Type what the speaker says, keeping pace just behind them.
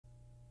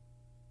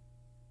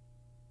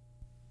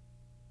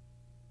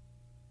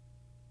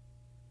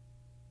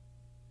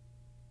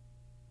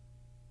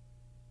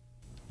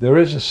There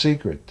is a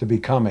secret to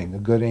becoming a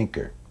good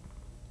inker.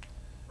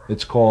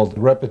 It's called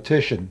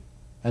repetition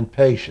and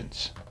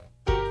patience.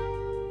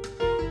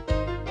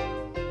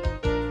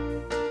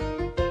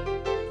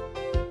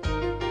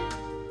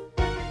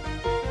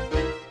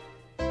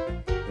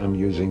 I'm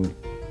using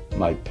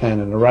my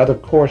pen, and a rather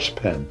coarse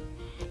pen,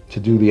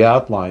 to do the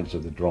outlines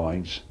of the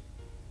drawings.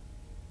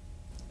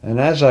 And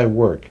as I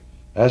work,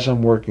 as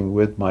I'm working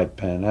with my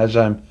pen, as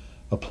I'm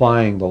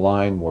applying the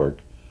line work,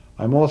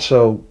 I'm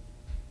also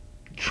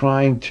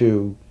trying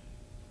to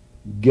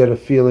get a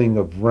feeling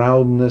of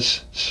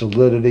roundness,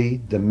 solidity,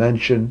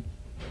 dimension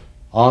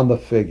on the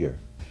figure.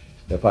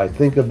 If I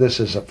think of this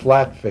as a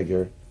flat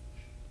figure,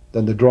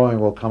 then the drawing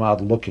will come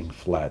out looking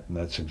flat, and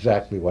that's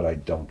exactly what I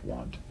don't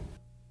want.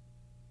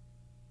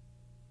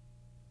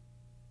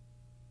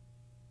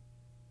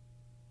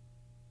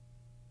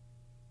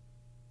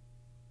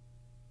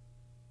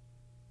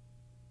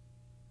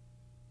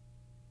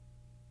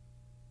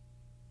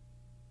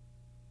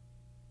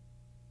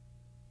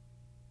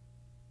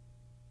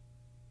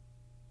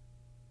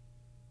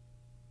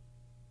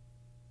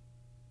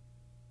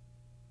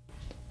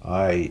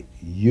 I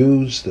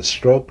use the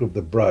stroke of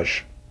the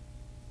brush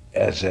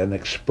as an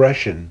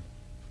expression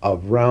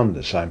of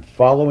roundness. I'm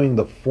following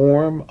the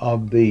form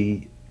of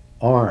the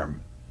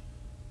arm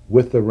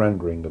with the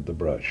rendering of the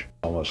brush,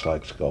 almost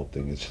like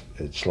sculpting.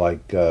 It's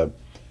like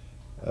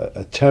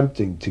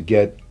attempting to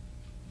get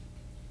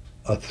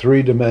a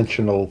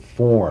three-dimensional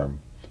form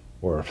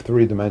or a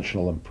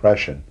three-dimensional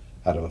impression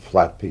out of a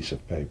flat piece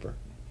of paper.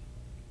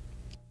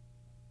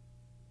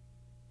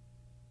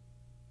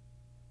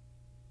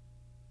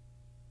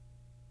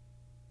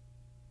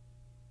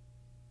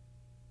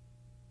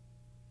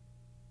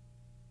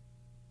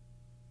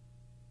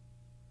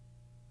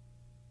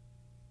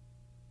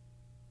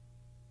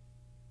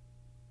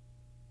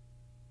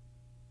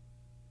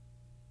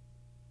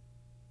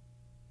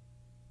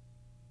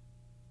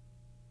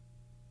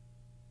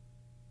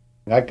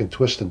 I can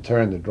twist and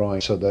turn the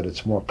drawing so that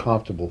it's more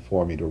comfortable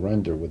for me to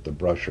render with the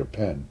brush or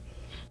pen.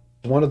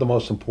 One of the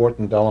most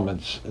important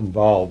elements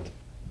involved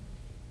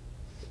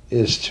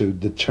is to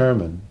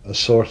determine a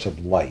source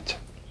of light.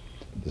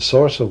 The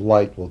source of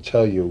light will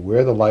tell you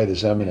where the light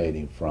is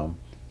emanating from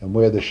and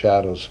where the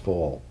shadows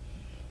fall.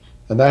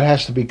 And that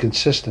has to be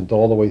consistent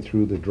all the way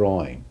through the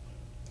drawing.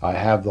 I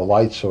have the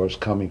light source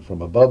coming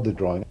from above the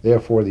drawing,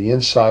 therefore the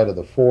inside of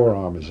the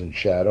forearm is in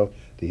shadow,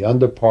 the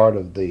under part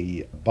of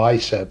the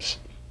biceps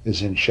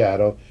is in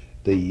shadow,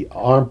 the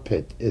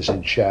armpit is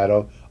in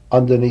shadow,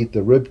 underneath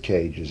the rib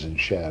cage is in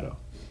shadow.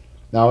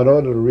 Now, in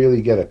order to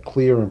really get a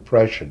clear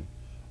impression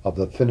of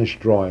the finished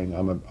drawing,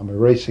 I'm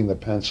erasing the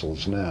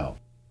pencils now.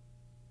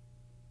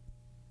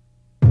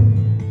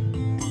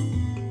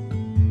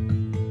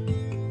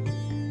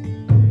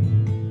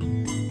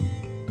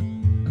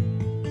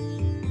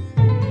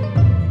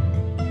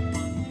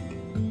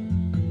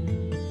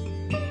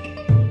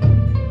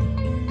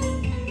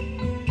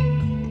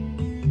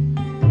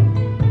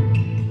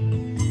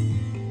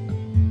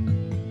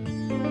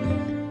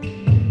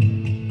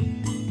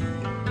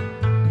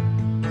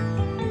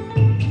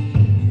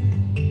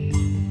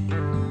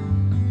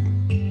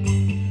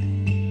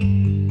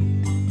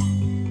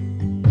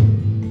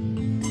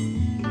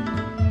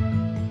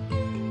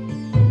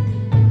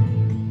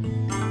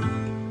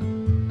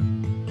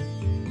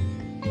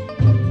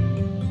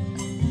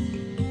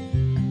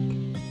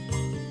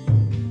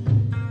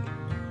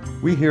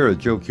 We here at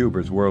Joe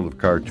Kubert's World of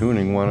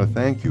Cartooning want to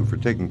thank you for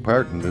taking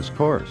part in this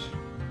course.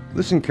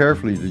 Listen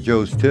carefully to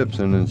Joe's tips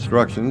and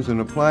instructions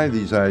and apply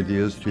these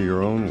ideas to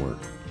your own work.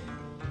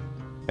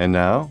 And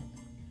now,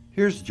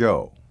 here's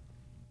Joe.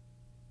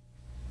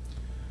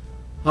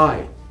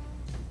 Hi.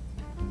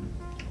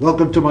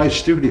 Welcome to my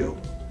studio.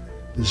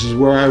 This is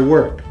where I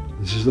work.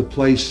 This is the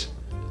place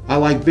I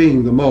like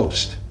being the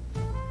most.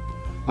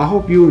 I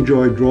hope you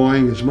enjoy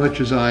drawing as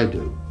much as I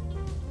do.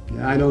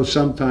 Yeah, I know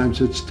sometimes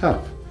it's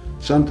tough.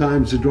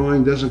 Sometimes the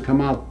drawing doesn't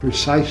come out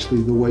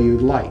precisely the way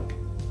you'd like.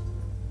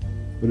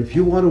 But if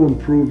you want to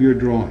improve your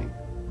drawing,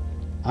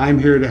 I'm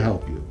here to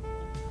help you.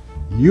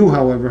 You,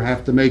 however,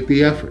 have to make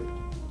the effort.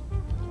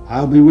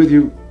 I'll be with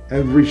you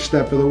every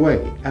step of the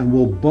way, and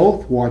we'll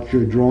both watch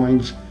your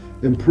drawings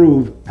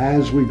improve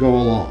as we go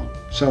along.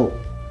 So,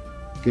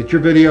 get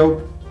your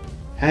video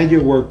and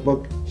your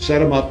workbook, set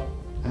them up,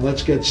 and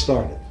let's get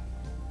started.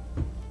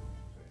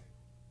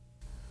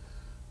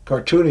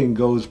 Cartooning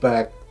goes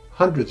back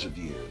hundreds of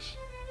years.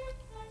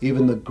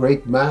 Even the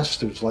great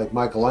masters like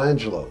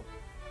Michelangelo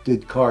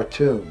did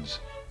cartoons.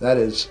 That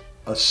is,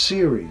 a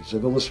series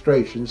of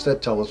illustrations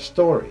that tell a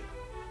story.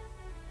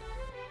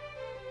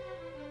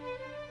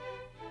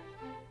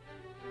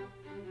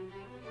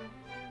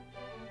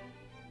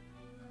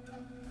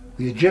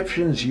 The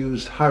Egyptians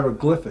used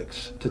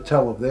hieroglyphics to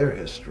tell of their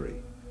history.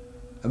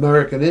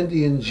 American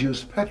Indians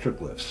used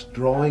petroglyphs,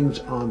 drawings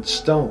on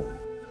stone.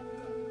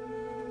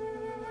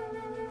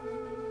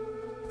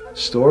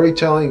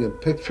 Storytelling in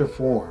picture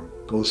form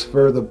goes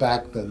further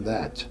back than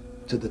that,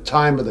 to the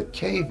time of the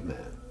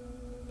caveman.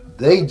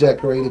 They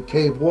decorated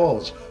cave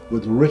walls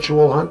with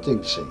ritual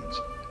hunting scenes,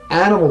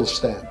 animal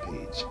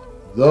stampedes.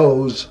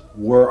 Those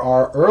were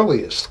our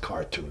earliest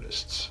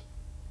cartoonists.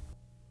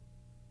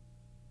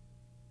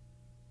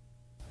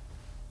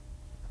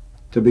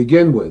 To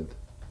begin with,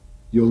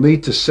 you'll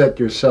need to set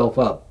yourself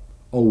up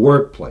a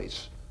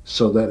workplace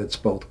so that it's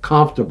both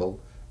comfortable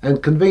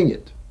and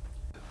convenient.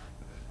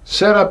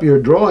 Set up your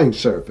drawing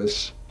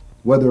surface,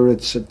 whether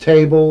it's a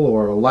table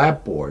or a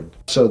lapboard,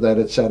 so that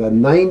it's at a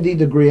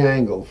 90-degree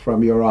angle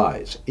from your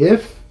eyes.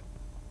 If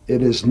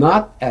it is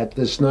not at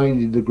this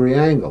 90-degree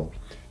angle,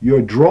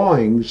 your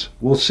drawings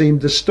will seem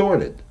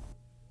distorted.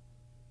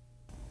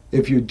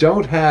 If you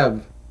don't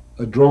have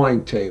a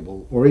drawing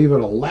table or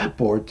even a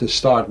lapboard to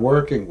start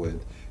working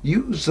with,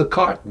 use the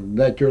carton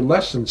that your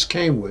lessons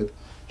came with.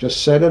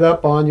 Just set it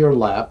up on your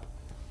lap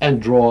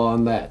and draw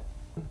on that.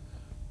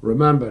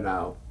 Remember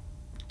now,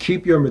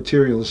 keep your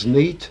materials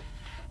neat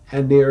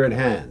and near at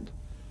hand.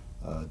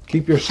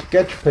 Keep your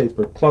sketch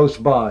paper close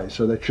by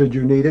so that should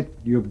you need it,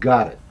 you've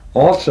got it.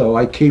 Also,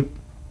 I keep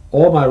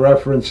all my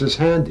references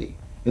handy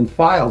in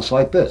files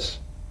like this.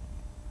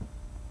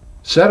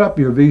 Set up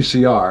your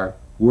VCR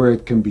where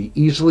it can be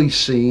easily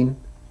seen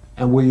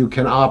and where you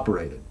can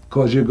operate it,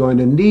 because you're going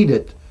to need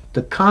it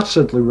to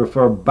constantly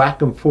refer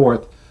back and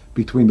forth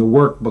between the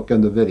workbook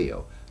and the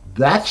video.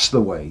 That's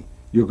the way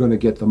you're going to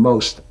get the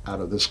most out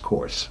of this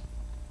course.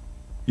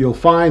 You'll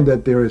find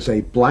that there is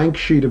a blank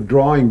sheet of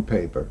drawing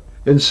paper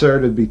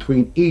inserted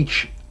between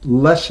each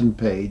lesson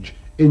page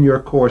in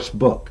your course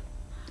book.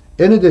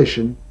 In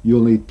addition,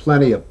 you'll need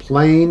plenty of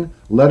plain,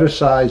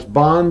 letter-sized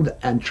bond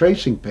and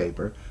tracing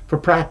paper for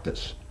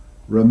practice.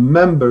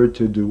 Remember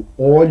to do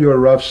all your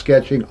rough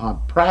sketching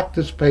on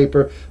practice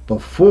paper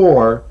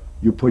before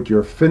you put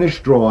your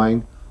finished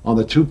drawing on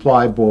the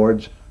 2-ply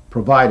boards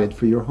provided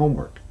for your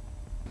homework.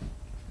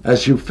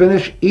 As you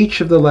finish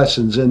each of the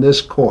lessons in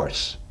this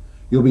course,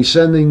 you'll be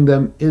sending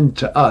them in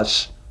to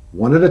us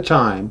one at a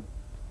time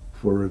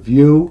for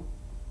review,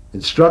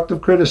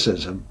 instructive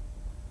criticism,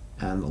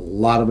 and a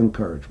lot of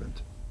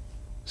encouragement.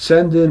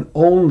 Send in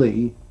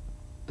only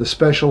the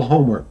special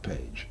homework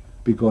page,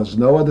 because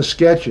no other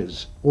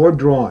sketches or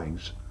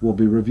drawings will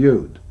be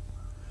reviewed.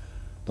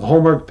 The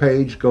homework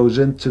page goes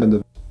into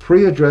the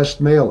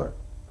pre-addressed mailer,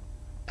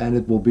 and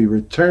it will be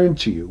returned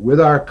to you with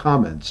our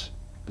comments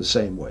the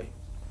same way.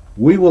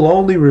 We will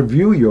only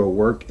review your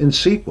work in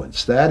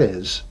sequence. That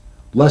is,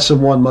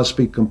 Lesson 1 must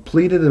be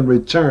completed and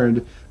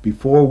returned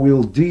before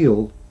we'll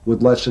deal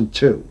with Lesson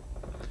 2.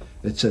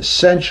 It's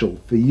essential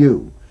for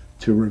you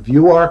to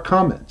review our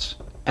comments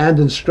and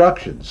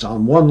instructions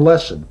on one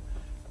lesson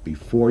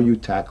before you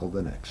tackle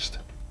the next.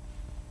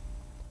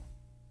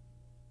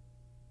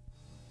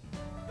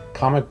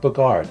 Comic book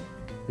art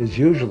is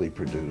usually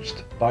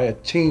produced by a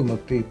team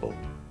of people: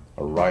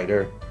 a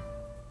writer,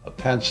 a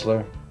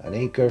penciler, an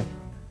inker,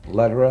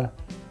 letterer,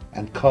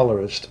 and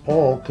colorist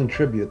all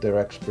contribute their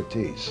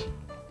expertise.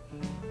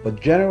 But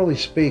generally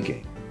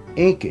speaking,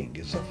 inking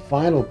is the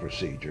final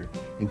procedure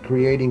in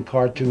creating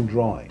cartoon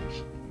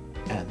drawings,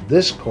 and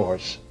this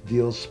course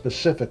deals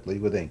specifically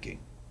with inking.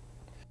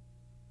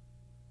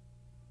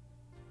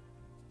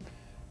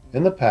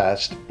 In the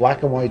past,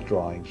 black and white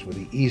drawings were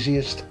the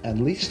easiest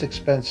and least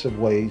expensive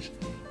ways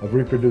of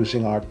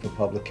reproducing art for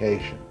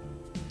publication,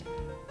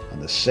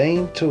 and the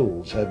same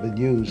tools have been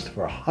used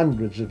for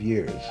hundreds of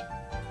years.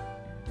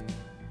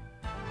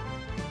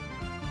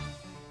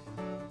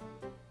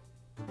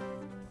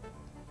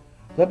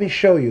 Let me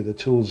show you the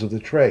tools of the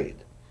trade.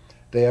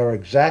 They are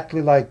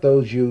exactly like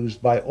those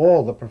used by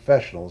all the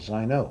professionals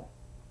I know.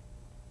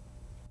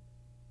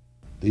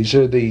 These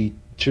are the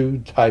 2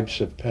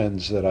 types of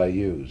pens that I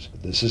use.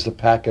 This is the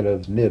packet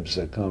of nibs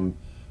that come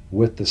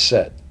with the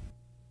set.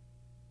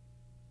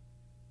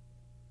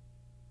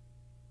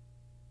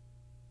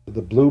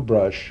 The blue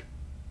brush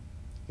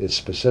is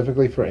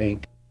specifically for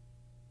ink.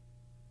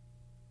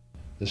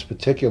 This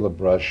particular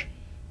brush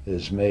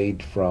is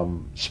made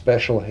from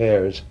special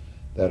hairs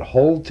that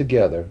hold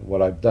together.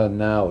 What I've done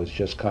now is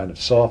just kind of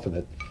soften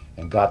it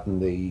and gotten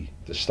the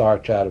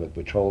starch out of it,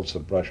 which holds the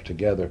brush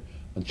together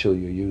until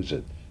you use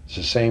it. It's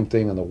the same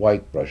thing on the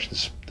white brush.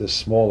 This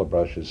smaller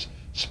brush is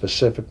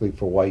specifically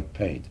for white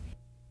paint.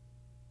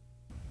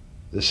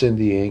 This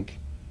Indie ink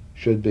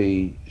should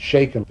be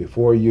shaken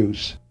before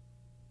use.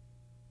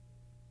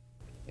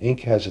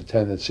 Ink has a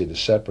tendency to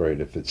separate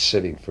if it's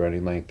sitting for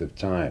any length of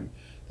time.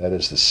 That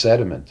is, the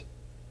sediment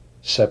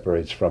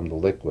separates from the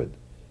liquid.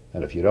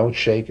 And if you don't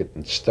shake it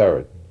and stir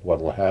it, what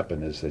will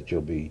happen is that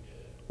you'll be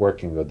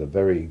working with a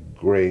very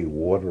gray,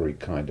 watery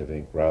kind of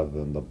ink rather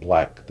than the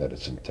black that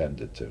it's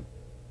intended to.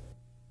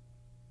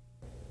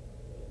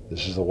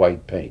 This is the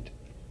white paint.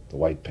 The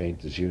white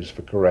paint is used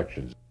for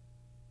corrections.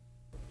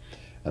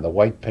 And the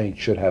white paint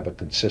should have a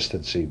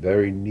consistency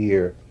very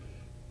near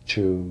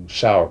to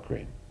sour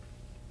cream.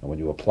 And when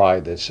you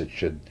apply this, it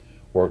should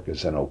work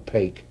as an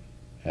opaque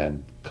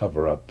and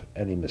cover up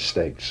any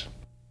mistakes.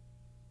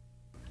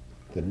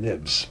 The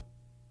nibs.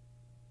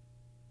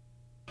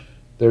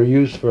 They're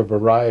used for a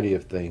variety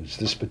of things.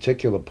 This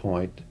particular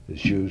point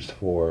is used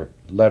for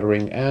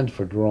lettering and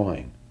for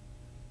drawing.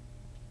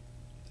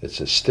 It's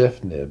a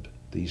stiff nib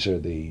These are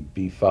the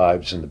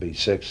B5s and the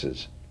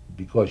B6s.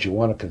 Because you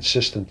want a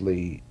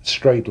consistently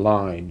straight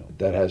line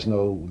that has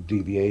no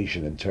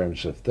deviation in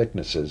terms of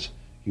thicknesses,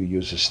 you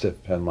use a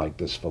stiff pen like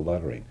this for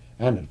lettering.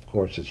 And of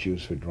course it's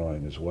used for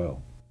drawing as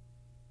well.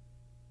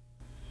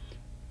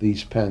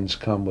 These pens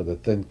come with a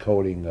thin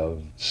coating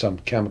of some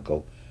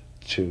chemical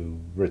to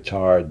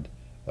retard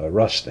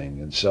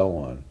rusting and so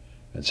on.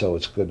 And so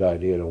it's a good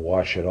idea to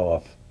wash it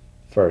off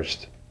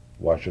first.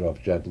 Wash it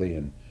off gently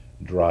and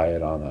dry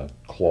it on a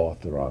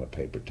cloth or on a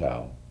paper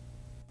towel.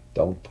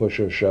 Don't push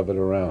or shove it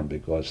around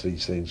because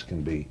these things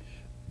can be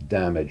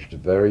damaged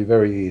very,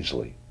 very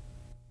easily.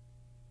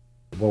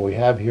 What we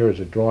have here is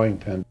a drawing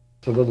pen.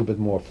 It's a little bit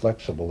more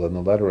flexible than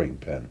the lettering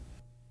pen.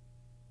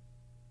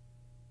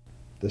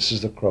 This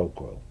is the crow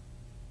quill.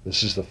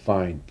 This is the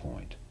fine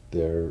point.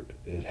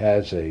 It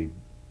has a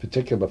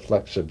particular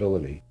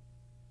flexibility.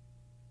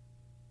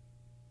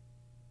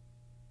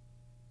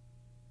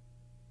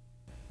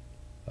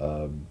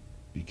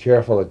 Be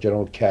careful that you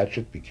don't catch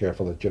it. Be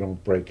careful that you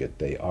don't break it.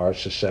 They are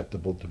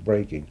susceptible to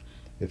breaking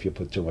if you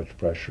put too much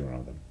pressure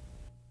on them.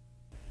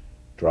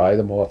 Dry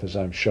them off as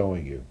I'm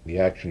showing you. The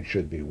action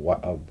should be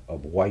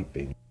of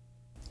wiping.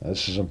 Now,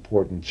 this is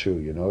important too.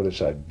 You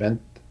notice I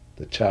bent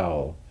the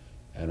towel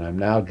and I'm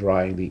now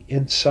drying the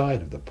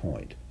inside of the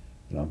point.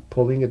 And I'm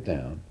pulling it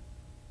down.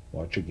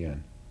 Watch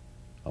again.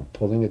 I'm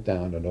pulling it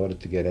down in order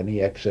to get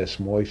any excess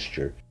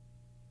moisture.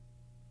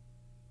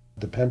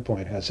 The pen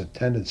point has a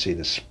tendency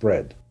to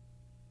spread.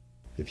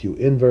 If you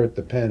invert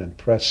the pen and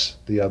press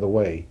the other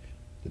way,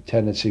 the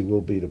tendency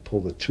will be to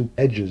pull the two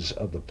edges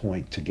of the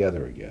point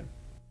together again.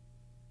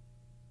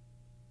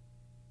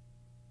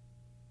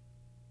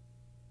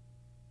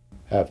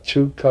 Have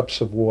 2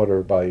 cups of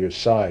water by your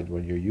side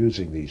when you're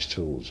using these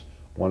tools.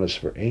 One is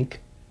for ink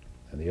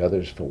and the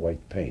other is for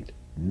white paint.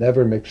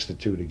 Never mix the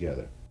two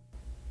together.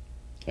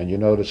 And you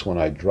notice when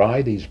I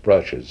dry these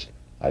brushes,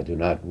 I do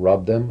not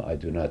rub them, I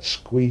do not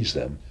squeeze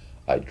them,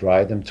 I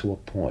dry them to a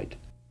point.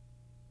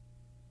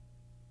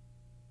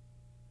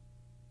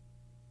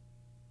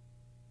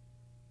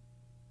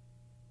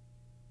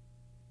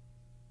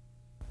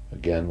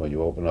 Again, when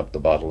you open up the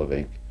bottle of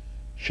ink,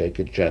 shake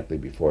it gently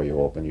before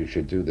you open. You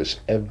should do this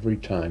every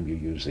time you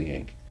use the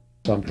ink.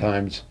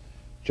 Sometimes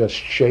just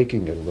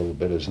shaking it a little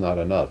bit is not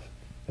enough.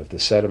 If the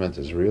sediment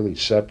is really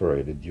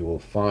separated, you will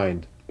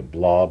find a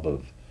blob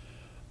of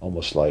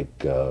almost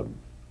like a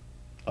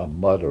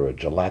mud or a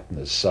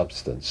gelatinous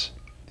substance.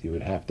 You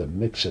would have to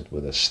mix it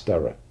with a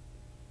stirrer.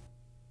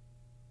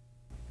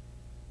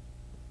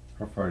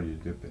 How far do you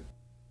dip it?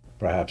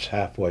 Perhaps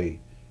halfway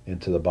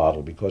into the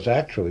bottle, because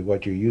actually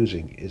what you're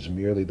using is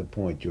merely the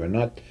point. You are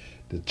not,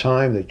 the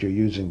time that you're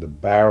using the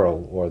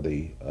barrel or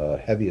the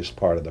heaviest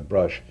part of the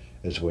brush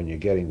is when you're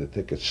getting the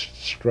thickest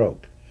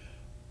stroke.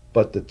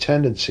 But the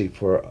tendency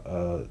for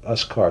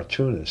us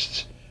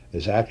cartoonists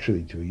is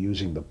actually to be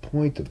using the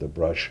point of the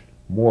brush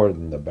more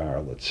than the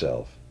barrel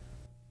itself.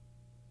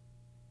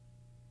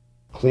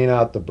 Clean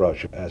out the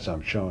brush as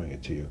I'm showing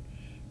it to you,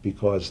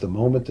 because the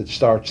moment it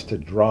starts to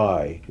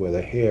dry where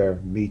the hair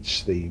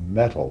meets the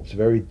metal, it's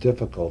very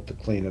difficult to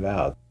clean it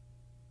out.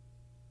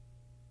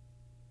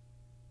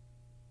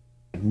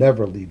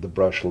 Never leave the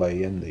brush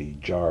lay in the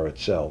jar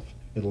itself.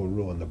 It'll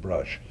ruin the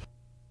brush.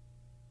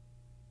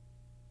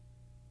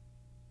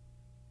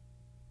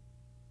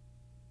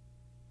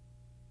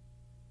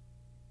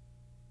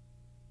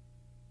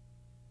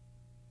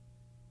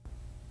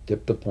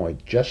 Dip the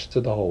point just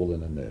to the hole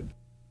in the nib.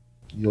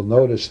 You'll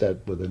notice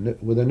that with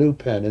a new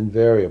pen,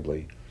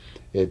 invariably,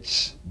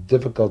 it's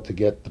difficult to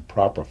get the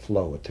proper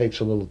flow. It takes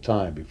a little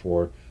time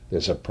before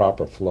there's a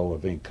proper flow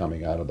of ink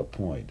coming out of the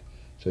point.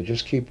 So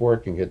just keep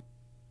working it,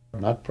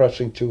 not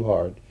pressing too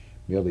hard,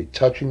 merely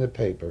touching the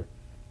paper.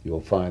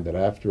 You'll find that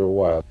after a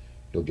while,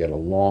 you'll get a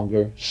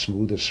longer,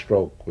 smoother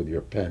stroke with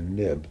your pen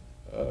nib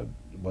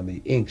when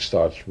the ink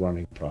starts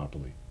running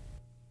properly.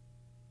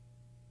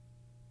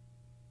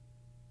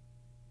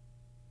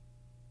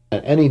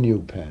 And any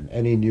new pen,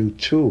 any new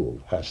tool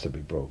has to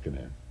be broken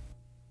in.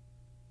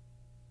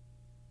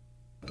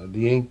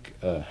 The ink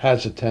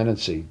has a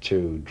tendency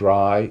to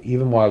dry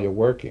even while you're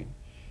working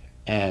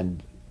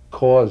and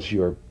cause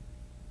your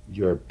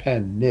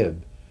pen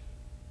nib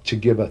to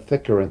give a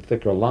thicker and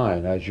thicker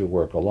line as you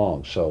work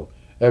along. So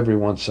every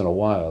once in a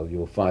while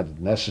you'll find it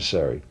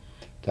necessary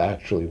to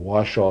actually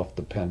wash off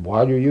the pen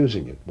while you're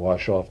using it.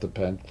 Wash off the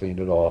pen, clean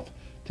it off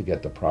to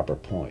get the proper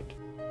point.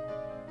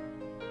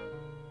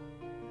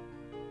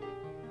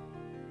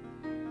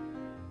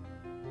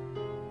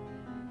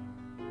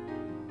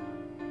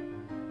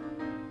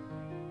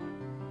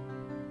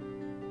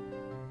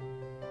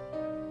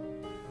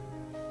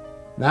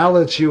 Now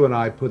let's you and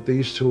I put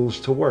these tools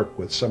to work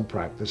with some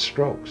practice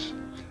strokes.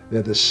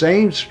 They're the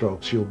same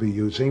strokes you'll be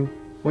using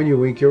when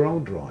you ink your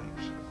own drawings.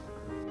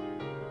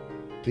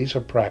 These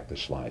are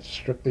practice lines,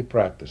 strictly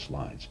practice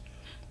lines,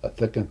 a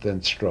thick and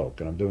thin stroke,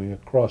 and I'm doing a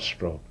cross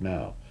stroke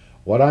now.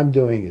 What I'm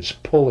doing is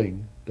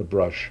pulling the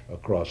brush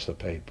across the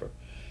paper,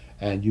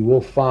 and you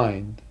will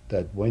find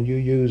that when you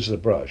use the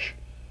brush,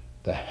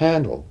 the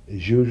handle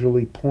is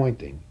usually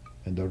pointing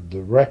in the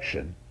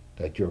direction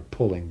that you're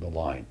pulling the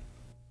line.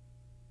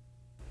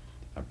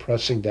 I'm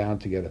pressing down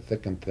to get a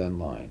thick and thin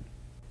line.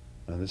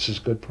 And this is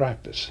good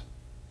practice.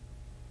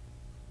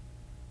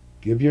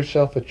 Give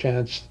yourself a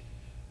chance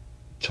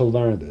to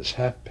learn this.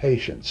 Have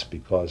patience,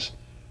 because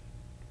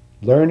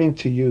learning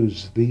to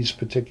use these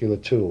particular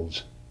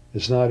tools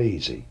is not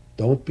easy.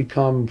 Don't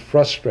become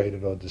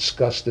frustrated or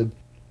disgusted.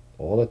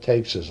 All it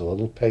takes is a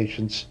little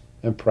patience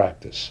and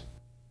practice.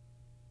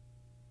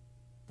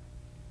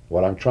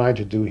 What I'm trying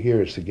to do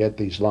here is to get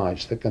these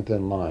lines, thick and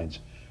thin lines,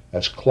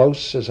 as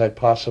close as I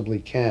possibly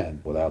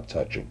can without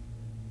touching.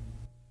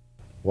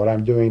 What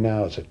I'm doing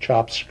now is a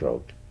chop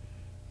stroke.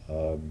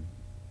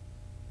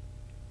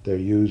 They're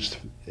used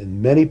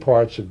in many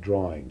parts of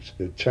drawings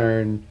to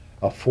turn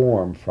a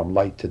form from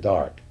light to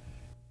dark.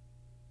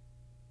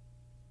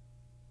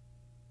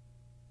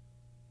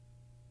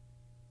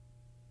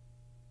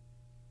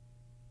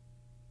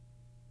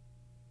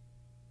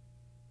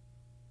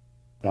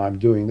 Now I'm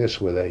doing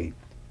this with a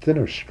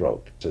thinner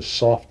stroke. It's a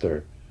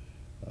softer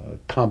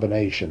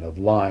combination of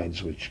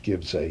lines, which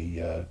gives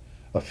a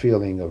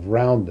feeling of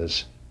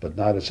roundness, but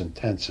not as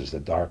intense as the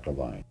darker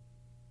line.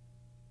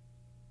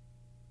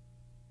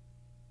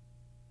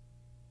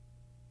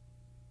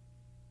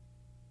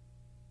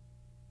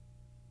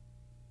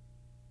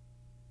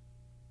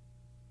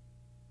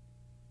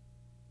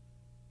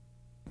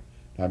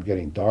 I'm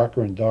getting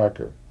darker and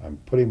darker. I'm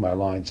putting my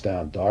lines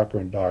down darker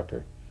and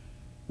darker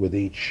with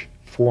each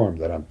form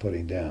that I'm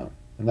putting down.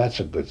 And that's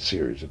a good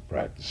series of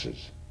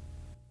practices.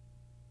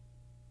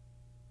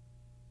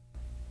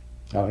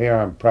 Now here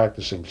I'm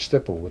practicing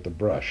stipple with the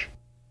brush.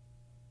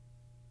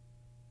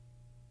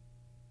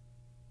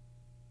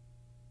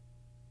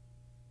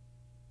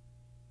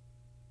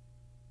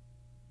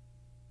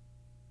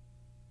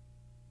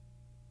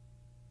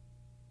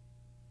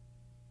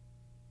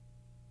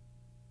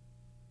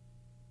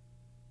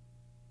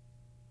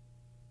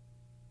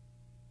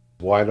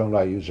 Why don't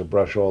I use a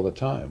brush all the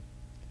time?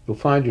 You'll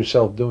find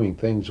yourself doing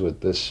things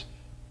with this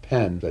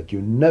pen that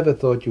you never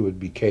thought you would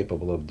be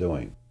capable of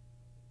doing.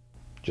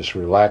 Just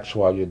relax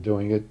while you're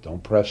doing it.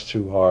 Don't press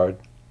too hard.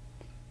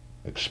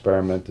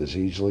 Experiment as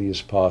easily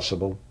as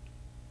possible.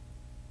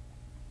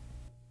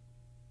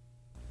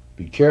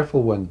 Be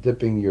careful when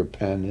dipping your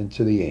pen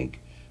into the ink,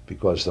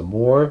 because the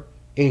more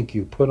ink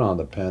you put on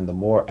the pen, the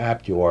more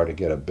apt you are to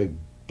get a big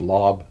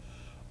blob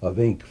of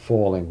ink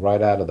falling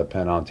right out of the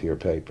pen onto your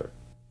paper.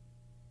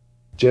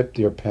 Dip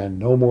your pen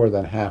no more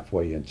than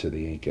halfway into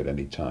the ink at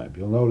any time.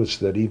 You'll notice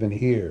that even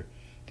here,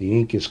 the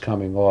ink is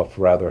coming off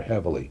rather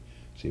heavily.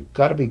 So you've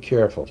got to be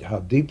careful how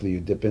deeply you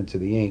dip into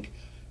the ink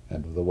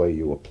and the way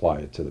you apply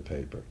it to the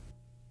paper.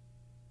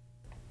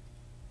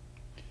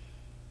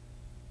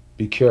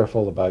 Be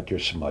careful about your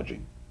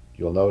smudging.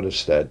 You'll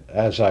notice that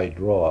as I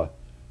draw,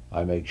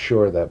 I make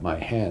sure that my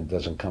hand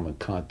doesn't come in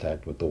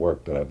contact with the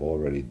work that I've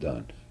already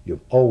done.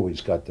 You've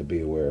always got to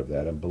be aware of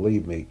that, and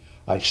believe me,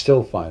 I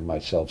still find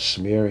myself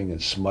smearing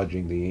and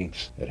smudging the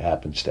inks. It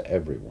happens to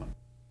everyone.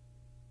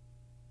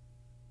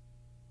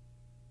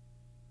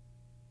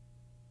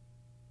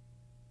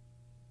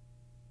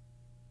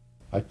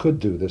 I could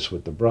do this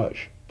with the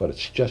brush, but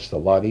it's just a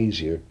lot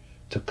easier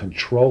to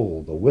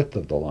control the width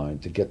of the line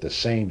to get the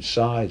same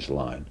size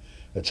line.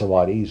 It's a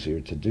lot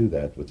easier to do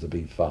that with the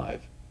B5.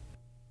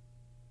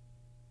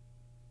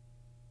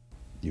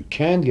 You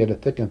can get a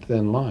thick and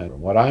thin line.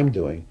 What I'm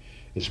doing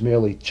is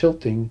merely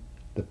tilting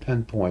the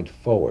pen point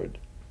forward,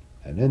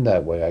 and in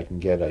that way I can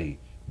get a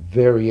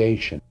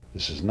variation.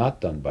 This is not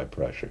done by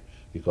pressure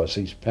because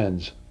these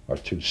pens are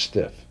too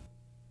stiff.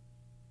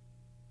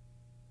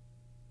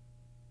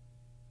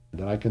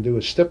 Then I can do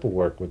a stipple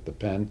work with the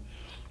pen,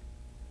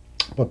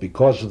 but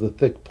because of the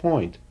thick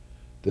point,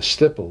 the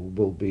stipple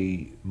will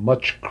be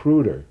much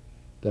cruder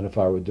than if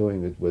I were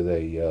doing it with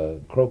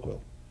a crow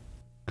quill.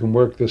 You can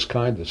work this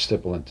kind of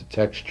stipple into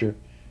texture,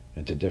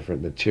 into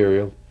different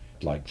material,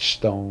 like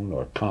stone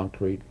or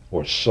concrete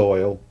or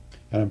soil.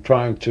 And I'm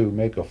trying to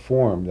make a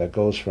form that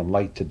goes from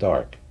light to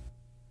dark.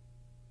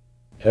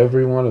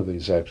 Every one of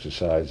these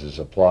exercises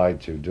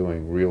applied to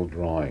doing real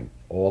drawing.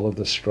 All of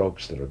the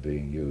strokes that are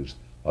being used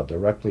are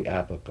directly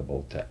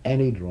applicable to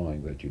any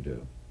drawing that you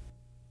do.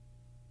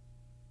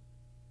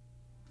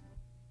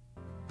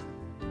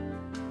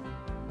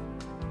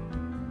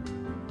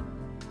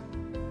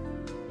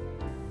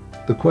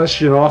 The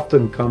question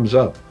often comes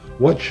up,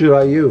 what should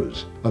I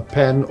use, a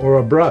pen or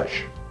a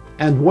brush?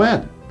 And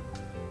when?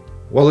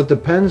 Well, it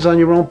depends on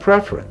your own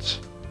preference.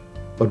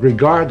 But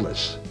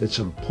regardless, it's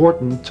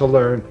important to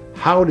learn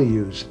how to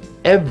use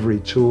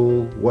every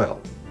tool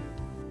well.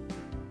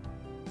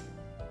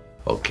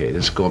 Okay,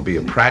 this is going to be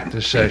a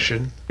practice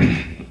session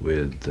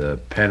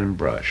with pen and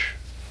brush.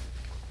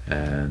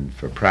 And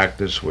for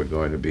practice, we're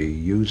going to be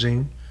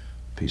using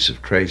a piece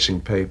of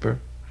tracing paper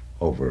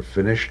over a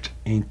finished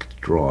inked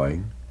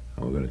drawing.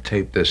 And we're going to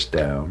tape this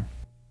down,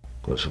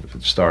 because if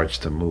it starts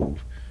to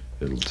move,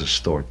 it'll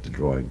distort the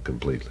drawing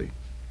completely.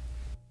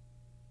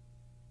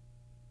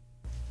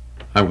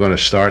 I'm going to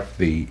start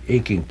the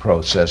inking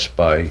process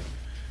by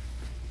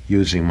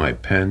using my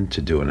pen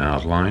to do an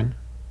outline.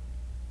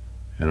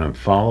 and I'm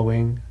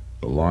following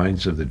the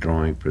lines of the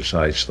drawing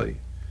precisely.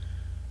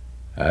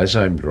 As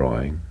I'm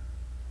drawing,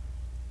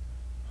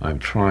 I'm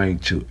trying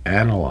to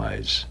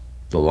analyze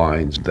the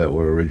lines that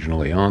were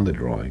originally on the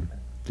drawing,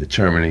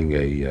 determining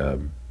a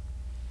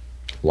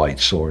light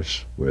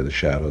source where the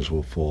shadows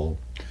will fall,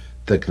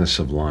 thickness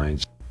of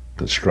lines,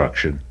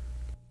 construction.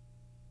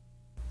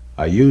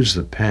 I use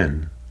the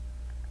pen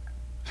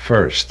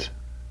first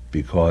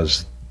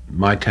because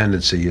my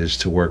tendency is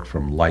to work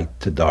from light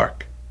to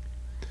dark,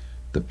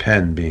 the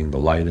pen being the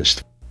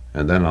lightest,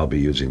 and then I'll be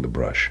using the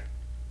brush.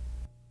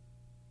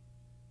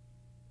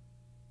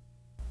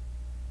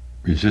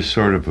 Is this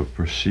sort of a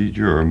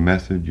procedure or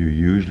method you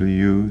usually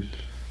use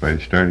by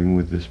starting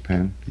with this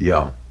pen?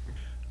 Yeah.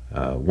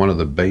 One of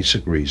the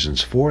basic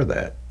reasons for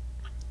that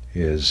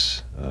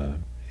is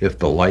if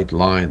the light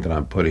line that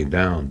I'm putting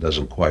down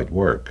doesn't quite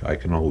work, I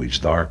can always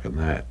darken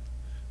that.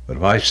 But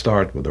if I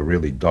start with a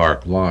really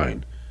dark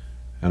line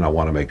and I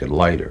want to make it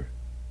lighter,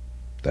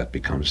 that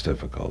becomes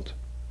difficult.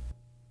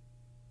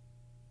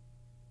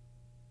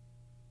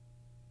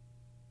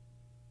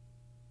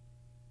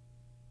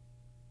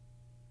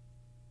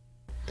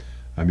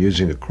 I'm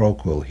using a crow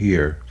quill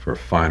here for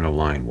finer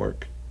line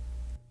work.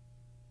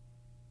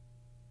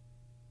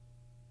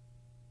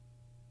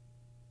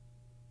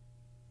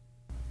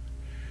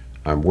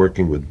 I'm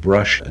working with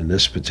brush in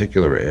this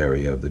particular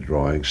area of the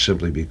drawing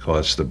simply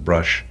because the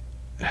brush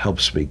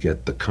helps me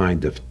get the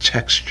kind of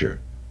texture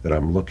that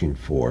I'm looking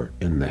for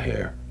in the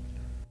hair.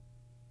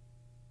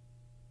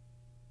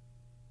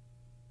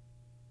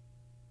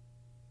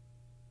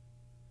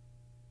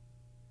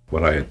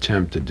 What I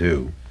attempt to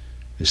do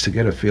is to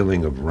get a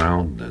feeling of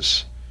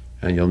roundness,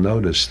 and you'll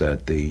notice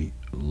that the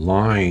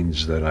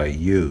lines that I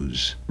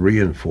use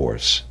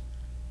reinforce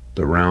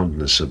the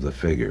roundness of the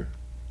figure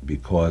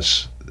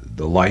because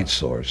the light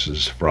source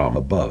is from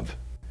above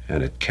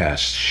and it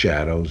casts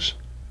shadows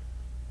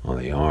on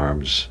the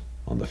arms,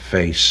 on the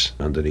face,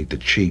 underneath the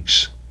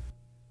cheeks.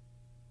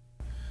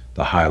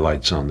 The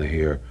highlights on the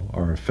hair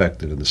are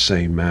affected in the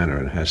same manner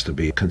and has to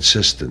be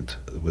consistent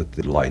with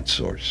the light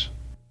source.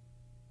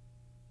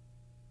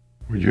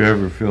 Would you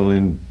ever fill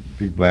in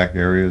big black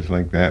areas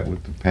like that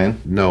with the pen?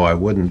 No, I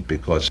wouldn't,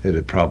 because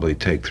it'd probably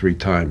take 3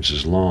 times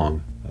as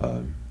long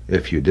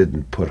if you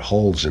didn't put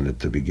holes in it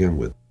to begin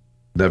with.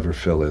 Never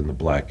fill in the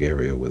black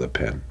area with a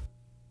pen.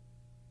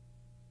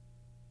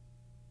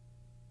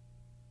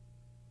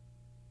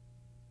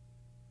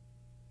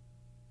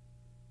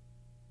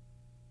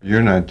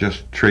 You're not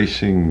just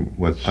tracing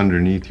what's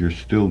underneath, you're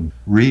still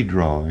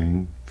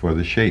redrawing for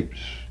the shapes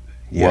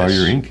while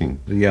you're inking.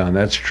 Yeah, and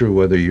that's true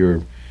whether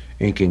you're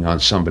inking on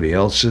somebody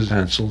else's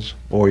pencils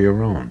or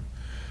your own.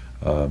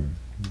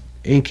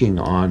 Inking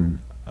on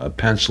a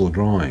pencil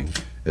drawing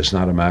is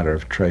not a matter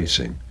of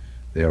tracing.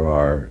 There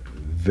are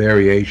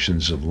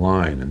variations of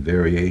line and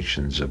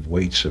variations of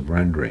weights of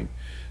rendering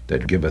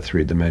that give a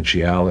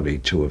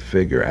 3-dimensionality to a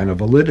figure and a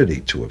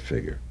validity to a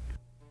figure.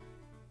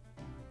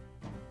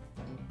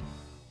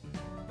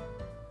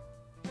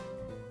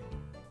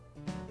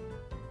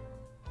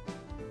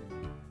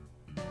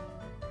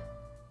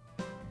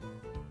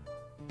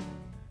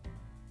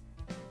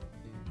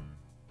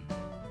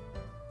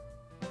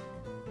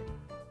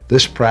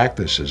 This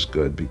practice is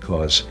good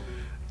because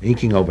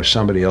inking over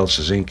somebody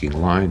else's inking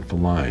line for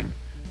line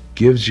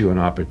gives you an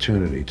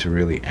opportunity to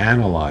really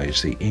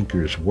analyze the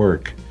inker's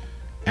work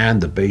and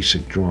the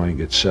basic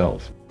drawing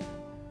itself.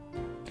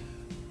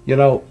 You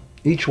know,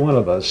 each one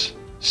of us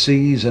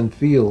sees and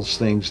feels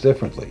things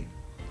differently,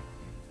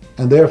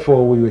 and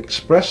therefore we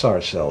express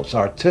ourselves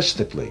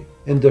artistically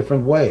in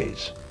different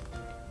ways.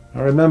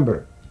 Now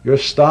remember, your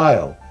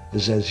style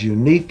is as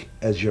unique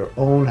as your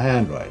own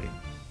handwriting,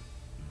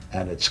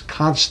 and it's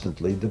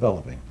constantly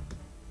developing.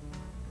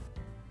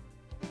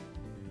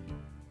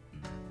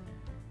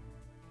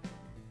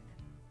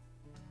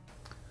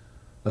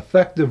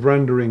 Effective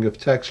rendering of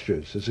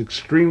textures is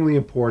extremely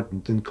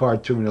important in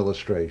cartoon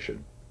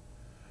illustration.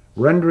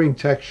 Rendering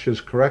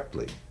textures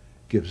correctly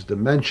gives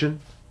dimension,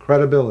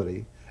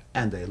 credibility,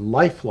 and a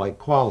lifelike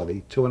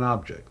quality to an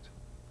object.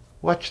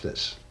 Watch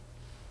this.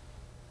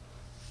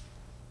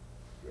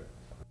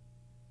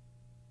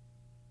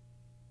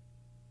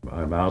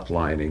 I'm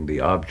outlining the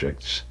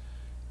objects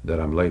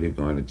that I'm later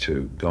going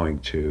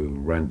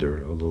to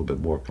render a little bit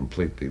more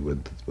completely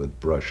with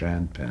brush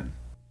and pen.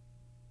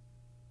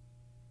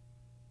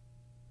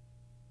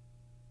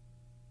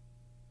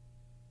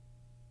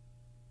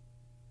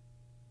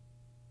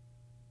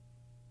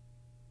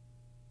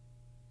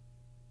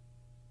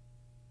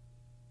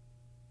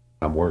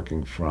 I'm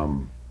working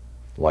from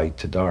light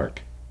to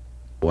dark.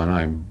 When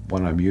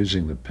I'm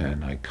using the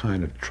pen, I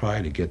kind of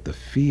try to get the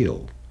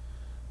feel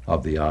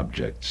of the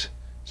objects.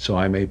 So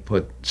I may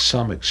put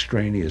some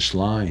extraneous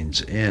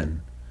lines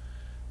in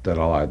that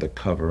I'll either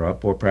cover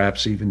up or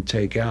perhaps even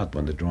take out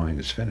when the drawing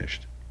is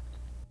finished.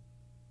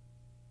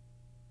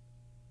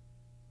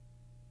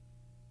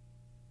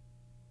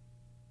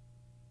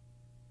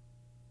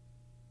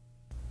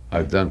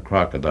 I've done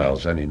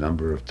crocodiles any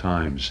number of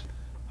times.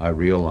 I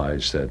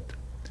realize that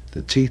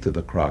The teeth of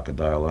the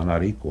crocodile are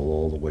not equal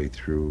all the way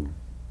through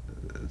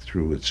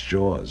its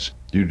jaws.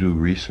 Do you do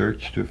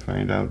research to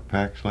find out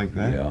facts like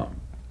that? Yeah.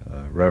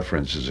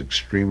 Reference is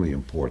extremely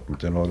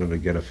important in order to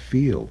get a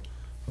feel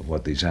of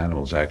what these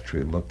animals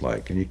actually look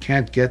like. And you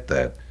can't get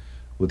that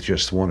with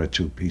just one or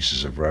two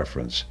pieces of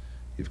reference.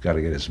 You've got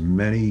to get as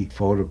many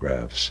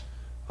photographs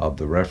of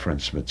the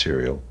reference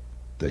material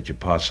that you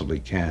possibly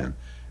can,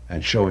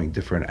 and showing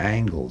different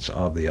angles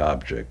of the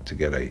object to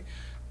get a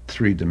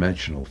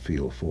three-dimensional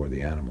feel for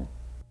the animal.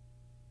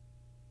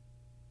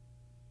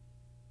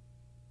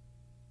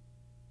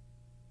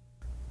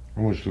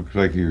 Almost looks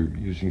like you're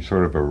using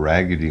sort of a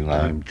raggedy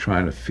line. I'm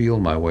trying to feel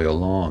my way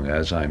along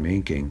as I'm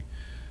inking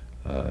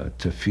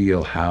to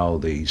feel how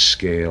the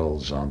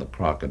scales on the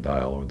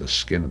crocodile or the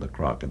skin of the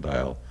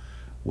crocodile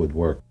would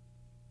work.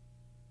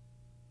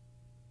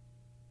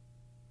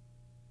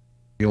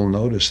 You'll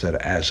notice that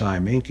as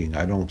I'm inking,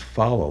 I don't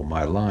follow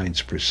my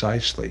lines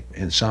precisely.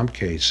 In some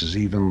cases,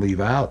 even leave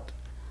out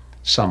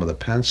some of the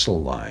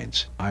pencil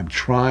lines. I'm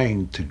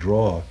trying to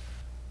draw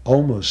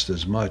almost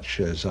as much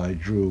as I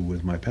drew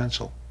with my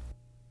pencil.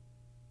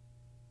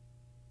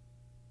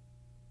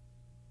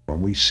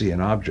 When we see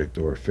an object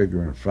or a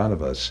figure in front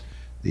of us,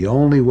 the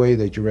only way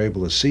that you're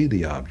able to see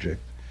the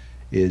object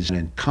is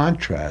in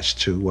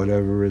contrast to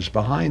whatever is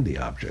behind the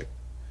object.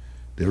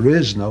 There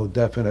is no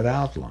definite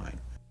outline.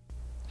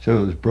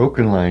 So those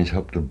broken lines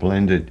help to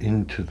blend it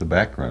into the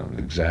background.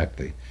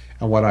 Exactly.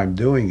 And what I'm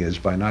doing is,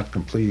 by not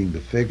completing the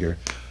figure,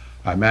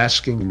 I'm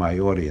asking my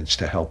audience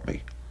to help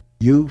me.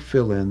 You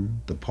fill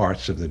in the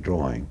parts of the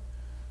drawing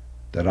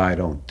that I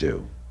don't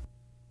do.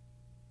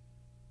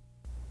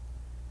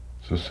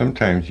 So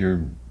sometimes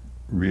you're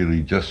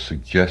really just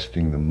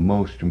suggesting the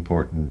most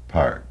important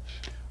parts.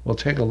 Well,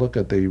 take a look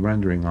at the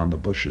rendering on the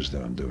bushes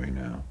that I'm doing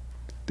now.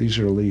 These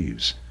are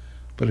leaves.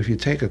 But if you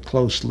take a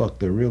close look,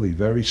 they're really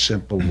very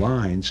simple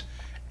lines,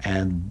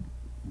 and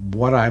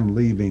what I'm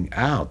leaving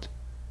out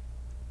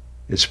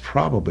is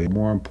probably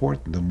more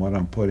important than what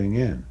I'm putting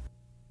in.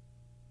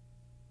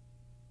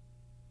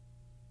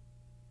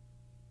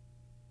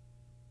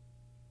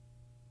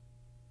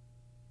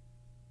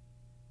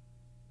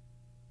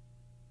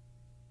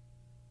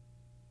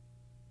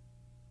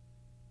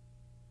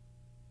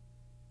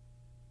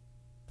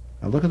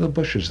 Now look at the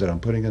bushes that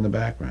I'm putting in the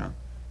background.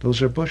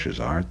 Those are bushes,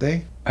 aren't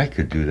they? I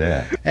could do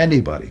that.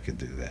 Anybody could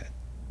do that.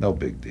 No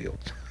big deal.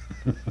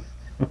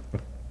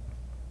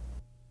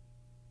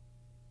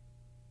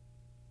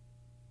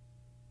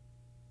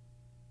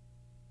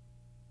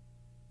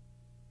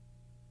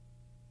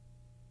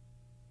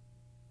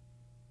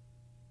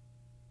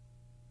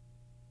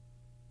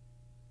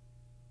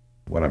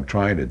 What I'm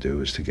trying to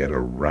do is to get a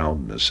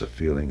roundness, a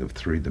feeling of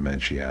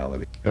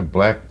three-dimensionality. And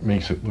black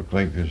makes it look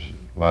like there's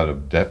a lot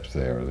of depth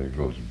there that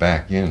goes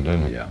back in,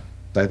 doesn't it? Yeah.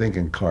 I think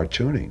in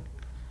cartooning,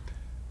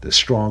 the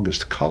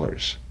strongest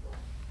colors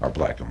are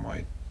black and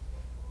white.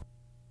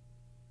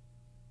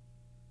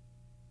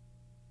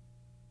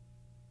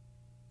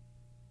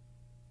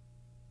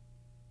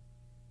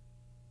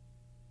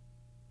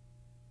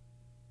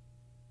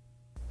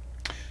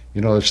 You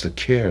know, it's the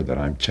care that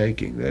I'm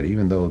taking, that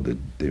even though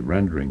the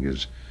rendering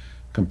is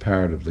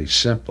comparatively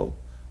simple,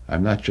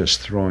 I'm not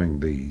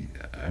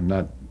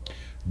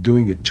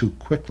doing it too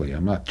quickly.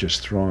 I'm not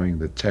just throwing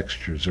the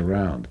textures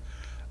around.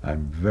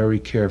 I'm very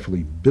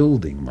carefully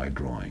building my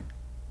drawing.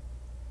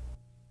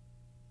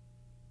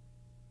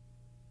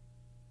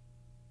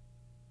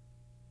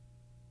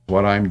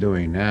 What I'm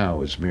doing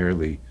now is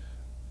merely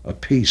a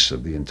piece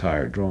of the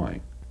entire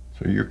drawing.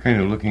 So you're kind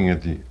of looking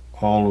at the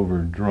all-over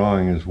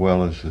drawing as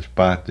well as the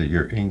spot that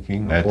you're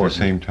inking at the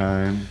same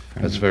time?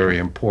 That's very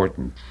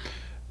important.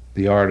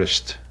 The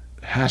artist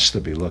has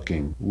to be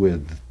looking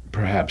with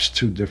perhaps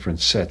two different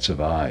sets of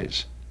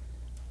eyes.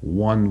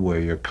 One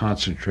where you're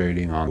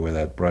concentrating on where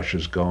that brush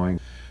is going.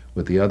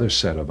 With the other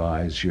set of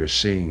eyes, you're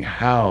seeing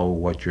how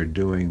what you're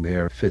doing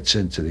there fits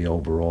into the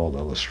overall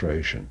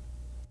illustration.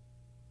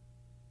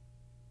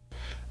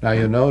 Now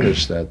you'll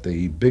notice that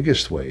the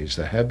biggest waves,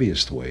 the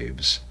heaviest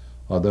waves,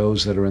 are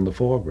those that are in the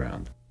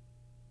foreground.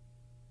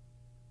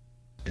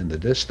 In the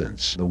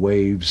distance, the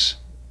waves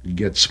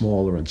get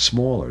smaller and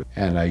smaller,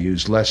 and I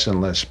use less and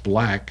less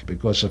black,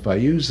 because if I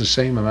use the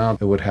same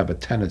amount, it would have a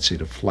tendency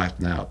to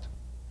flatten out.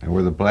 And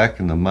where the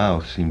black in the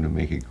mouth seem to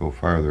make it go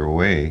farther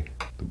away,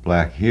 the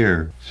black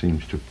here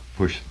seems to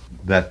push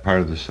that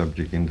part of the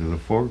subject into the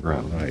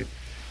foreground. Right.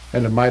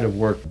 And it might have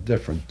worked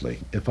differently.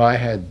 If I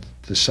had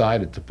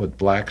decided to put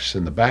blacks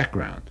in the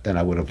background, then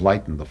I would have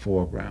lightened the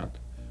foreground.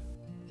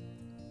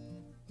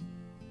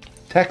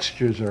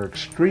 Textures are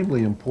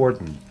extremely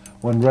important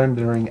when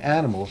rendering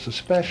animals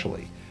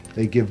especially.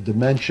 They give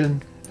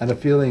dimension and a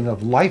feeling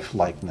of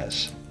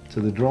lifelikeness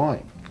to the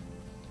drawing.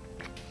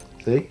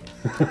 See?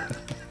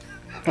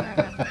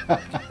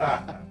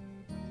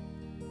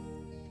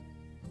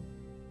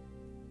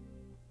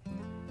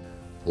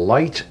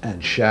 Light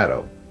and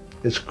shadow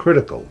is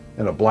critical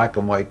in a black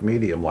and white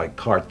medium like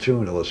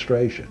cartoon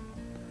illustration.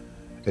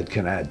 It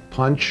can add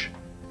punch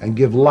and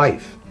give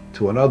life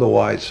to an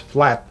otherwise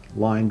flat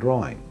line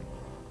drawing.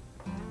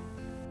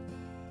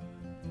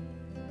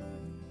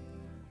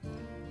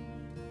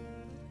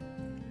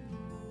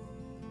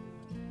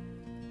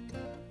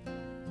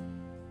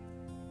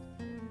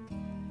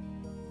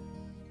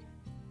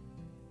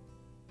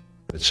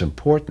 It's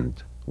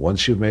important,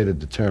 once you've made a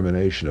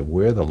determination of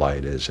where the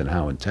light is and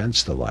how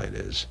intense the light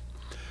is,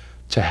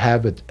 to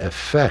have it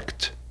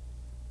affect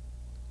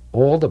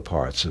all the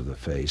parts of the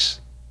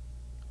face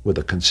with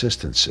a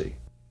consistency.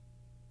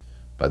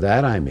 By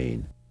that I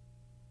mean,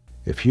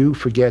 if you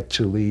forget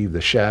to leave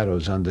the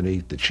shadows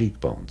underneath the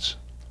cheekbones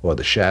or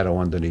the shadow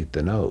underneath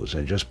the nose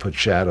and just put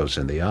shadows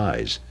in the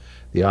eyes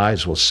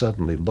will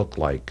suddenly look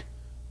like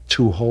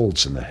two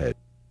holes in the head.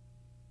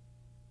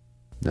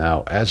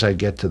 Now, as I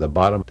get to the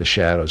bottom, the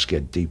shadows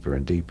get deeper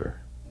and deeper.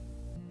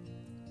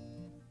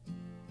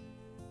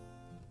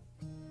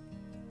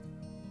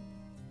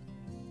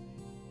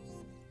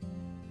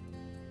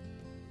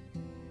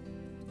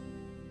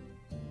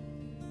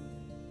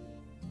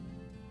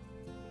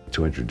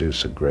 To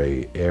introduce a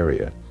gray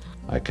area,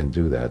 I can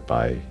do that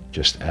by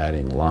just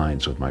adding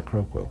lines with my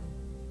crow quill.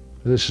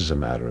 This is a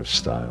matter of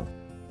style.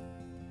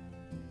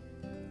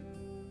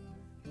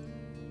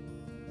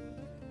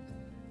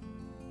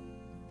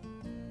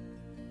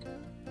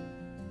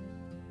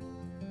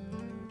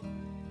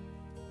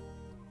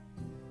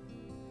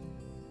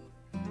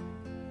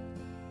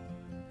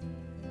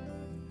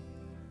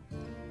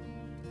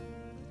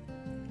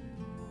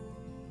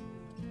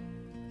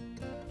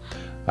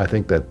 I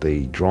think that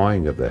the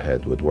drawing of the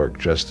head would work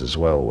just as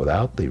well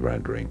without the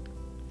rendering,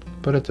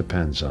 but it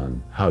depends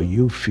on how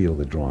you feel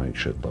the drawing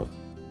should look.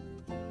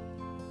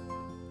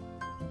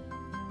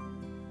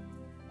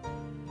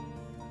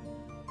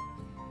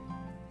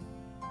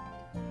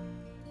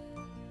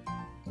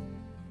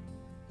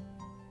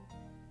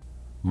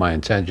 My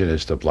intention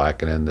is to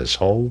blacken in this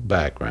whole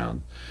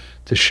background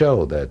to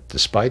show that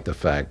despite the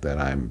fact that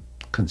I'm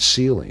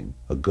concealing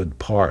a good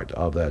part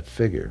of that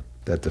figure,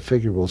 that the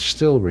figure will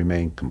still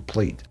remain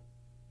complete.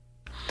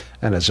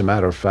 And as a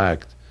matter of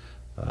fact,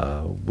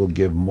 will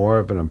give more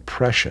of an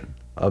impression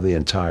of the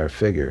entire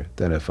figure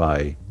than if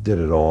I did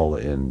it all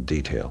in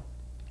detail.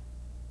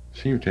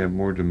 Seems to have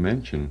more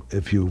dimension.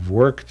 If you've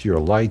worked your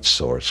light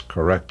source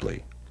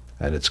correctly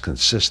and it's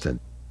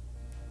consistent,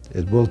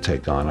 it will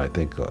take on, I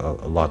think,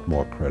 a lot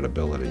more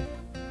credibility.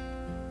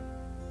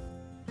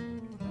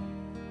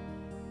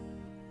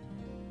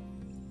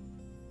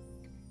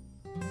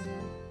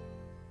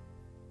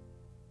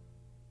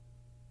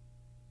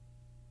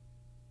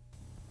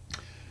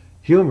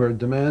 Humor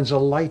demands a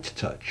light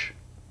touch,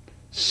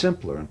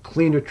 simpler and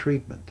cleaner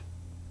treatment,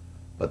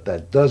 but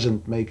that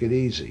doesn't make it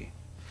easy.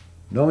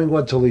 Knowing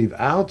what to leave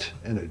out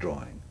in a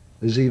drawing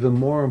is even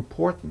more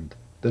important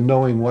than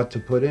knowing what to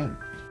put in.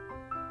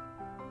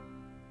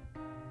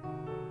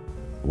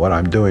 What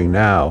I'm doing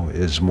now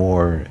is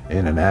more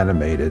in an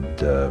animated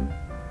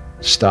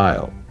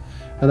style,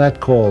 and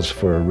that calls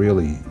for a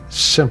really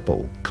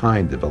simple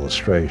kind of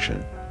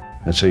illustration.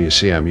 And so you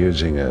see I'm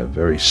using a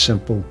very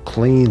simple,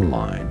 clean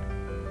line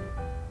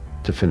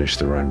to finish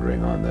the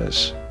rendering on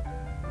this.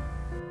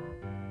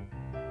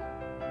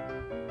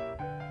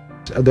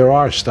 There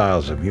are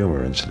styles of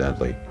humor,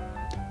 incidentally,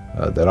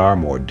 that are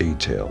more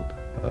detailed.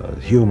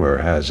 Humor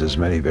has as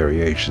many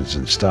variations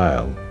in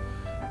style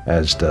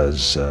as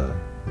does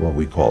what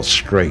we call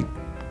straight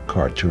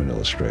cartoon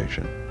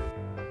illustration.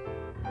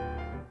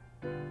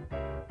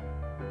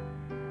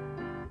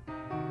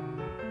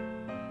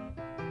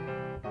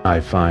 I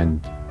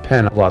find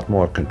pen a lot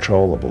more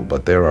controllable,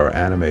 but there are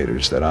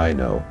animators that I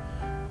know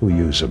who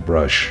use a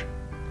brush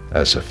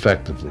as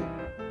effectively.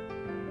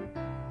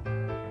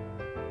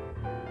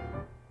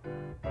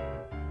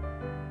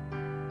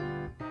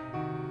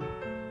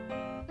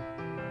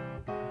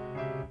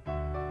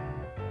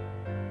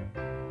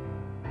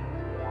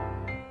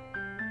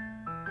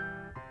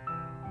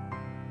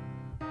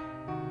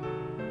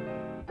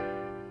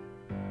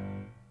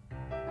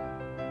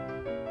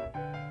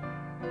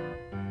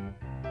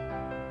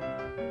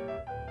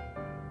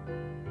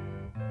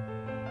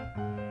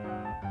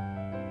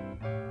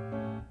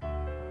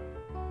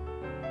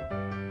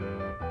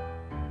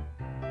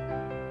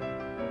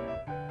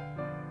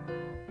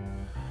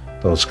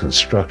 Those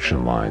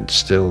construction lines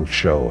still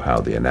show how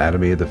the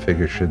anatomy of the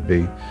figure should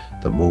be,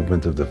 the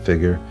movement of the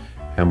figure,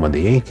 and when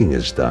the inking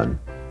is done,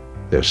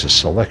 there's a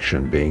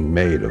selection being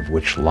made of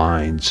which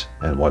lines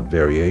and what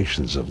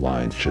variations of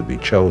lines should be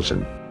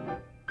chosen.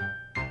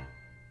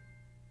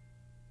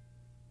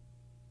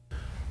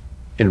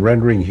 In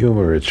rendering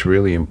humor, it's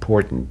really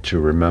important to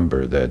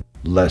remember that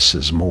less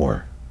is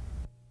more.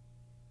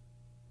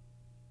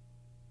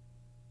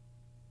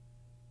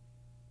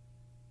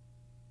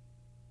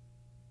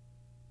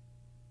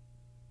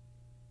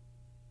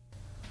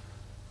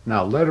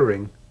 Now,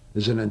 lettering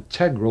is an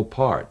integral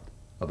part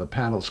of a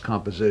panel's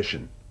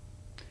composition.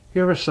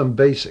 Here are some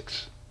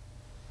basics.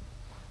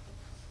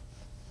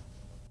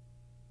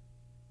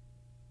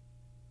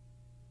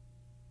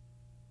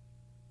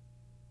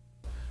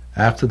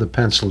 After the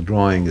pencil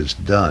drawing is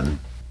done,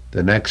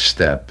 the next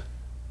step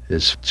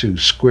is to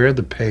square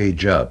the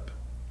page up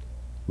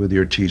with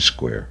your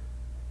T-square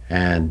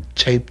and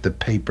tape the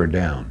paper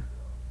down.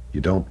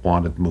 You don't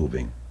want it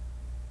moving.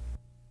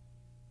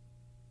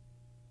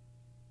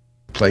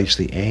 Place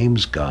the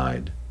Ames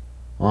guide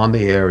on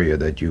the area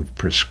that you've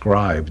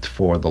prescribed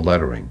for the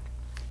lettering.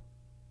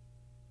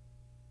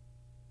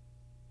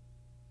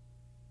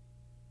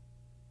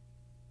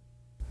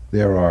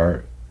 there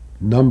are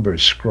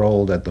numbers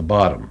scrolled at the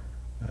bottom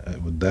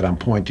that I'm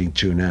pointing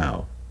to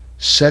now.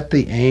 Set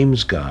the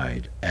Ames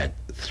guide at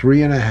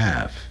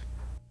 3.5.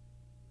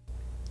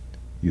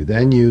 You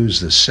then use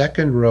the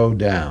second row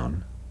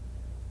down,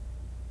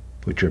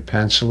 put your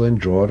pencil in,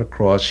 draw it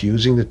across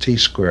using the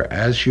T-square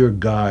as your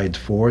guide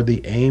for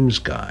the Ames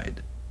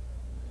guide.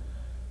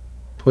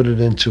 Put it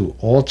into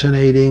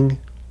alternating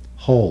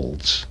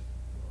holds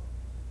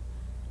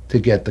to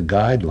get the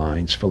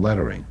guidelines for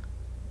lettering.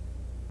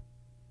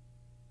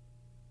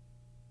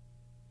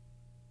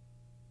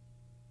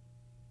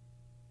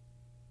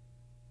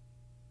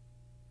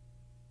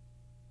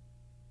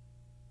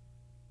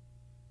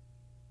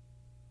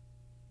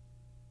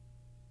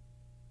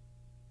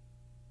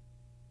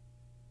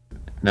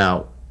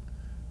 Now,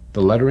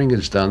 the lettering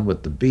is done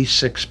with the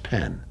B6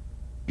 pen,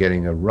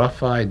 getting a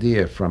rough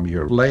idea from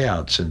your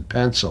layouts in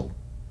pencil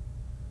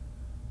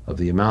of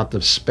the amount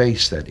of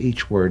space that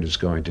each word is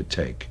going to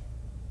take.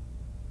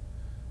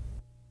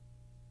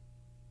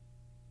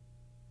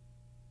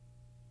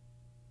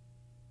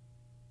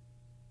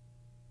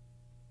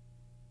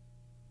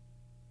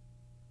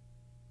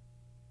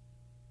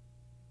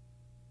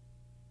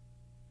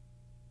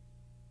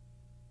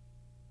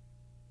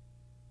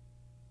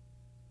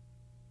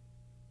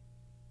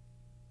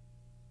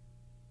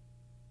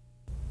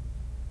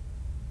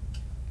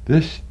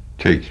 This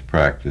takes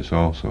practice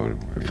also.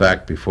 In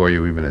fact, before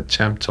you even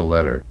attempt to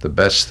letter, the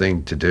best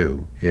thing to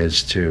do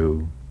is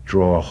to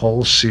draw a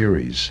whole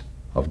series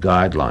of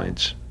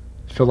guidelines,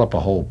 fill up a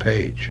whole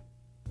page,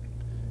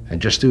 and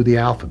just do the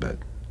alphabet.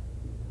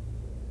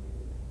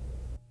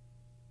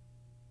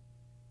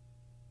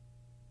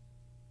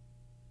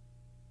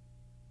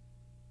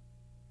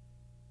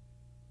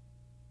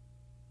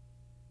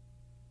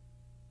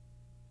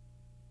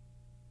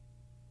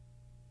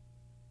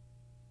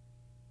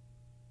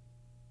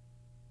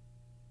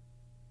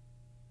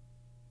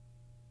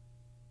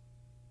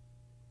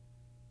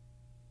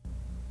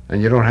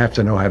 And you don't have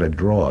to know how to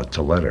draw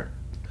to letter.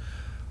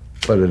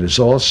 But it is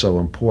also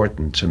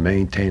important to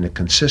maintain a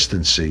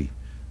consistency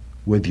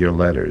with your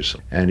letters.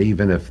 And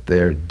even if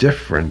they're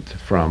different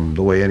from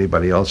the way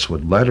anybody else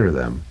would letter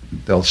them,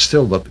 they'll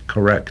still look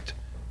correct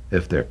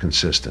if they're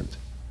consistent.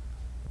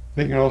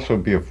 They can also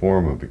be a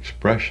form of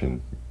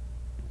expression,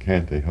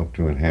 can't they? Help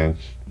to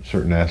enhance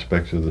certain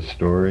aspects of the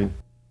story?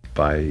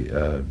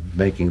 By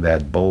making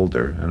that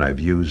bolder, and I've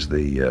used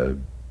the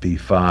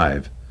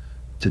B5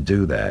 to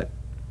do that,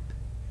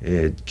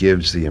 it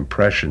gives the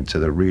impression to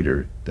the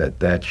reader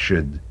that that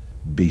should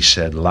be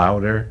said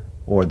louder,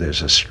 or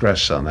there's a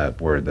stress on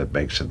that word that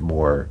makes it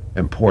more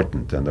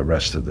important than the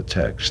rest of the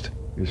text.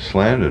 It's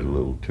slanted a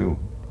little too.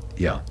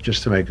 Yeah,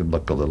 just to make it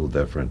look a little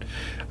different.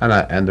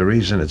 And the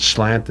reason it's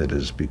slanted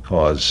is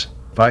because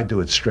if I do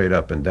it straight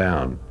up and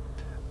down,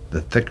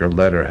 the thicker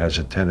letter has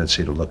a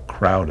tendency to look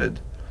crowded.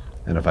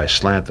 And if I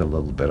slant it a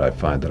little bit, I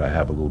find that I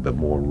have a little bit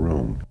more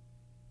room.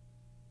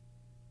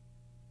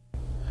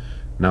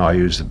 Now I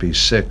use the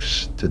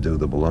B6 to do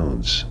the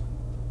balloons.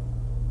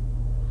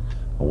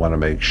 I want to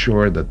make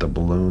sure that the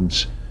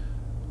balloons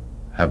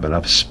have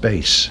enough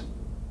space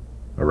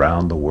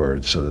around the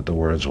words so that the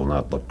words will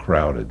not look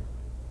crowded.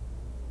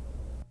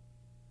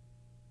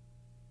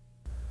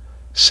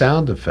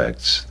 Sound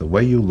effects, the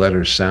way you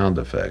letter sound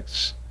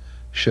effects,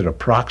 should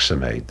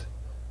approximate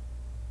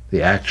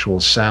the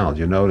actual sound.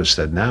 You notice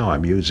that now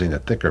I'm using a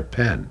thicker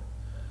pen,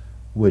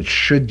 which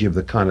should give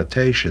the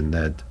connotation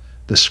that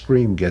the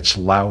scream gets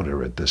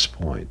louder at this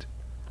point.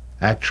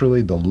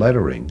 Actually, the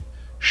lettering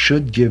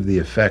should give the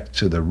effect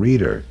to the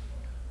reader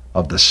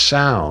of the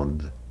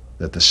sound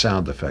that the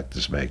sound effect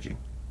is making.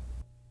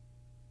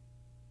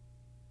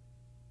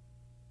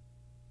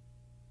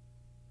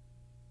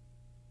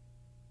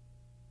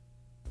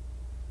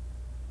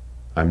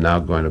 I'm now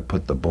going to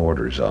put the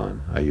borders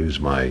on. I use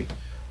my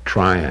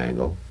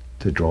triangle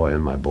to draw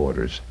in my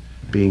borders,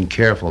 being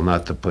careful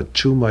not to put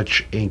too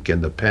much ink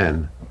in the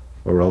pen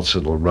or else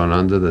it'll run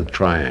under the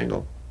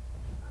triangle.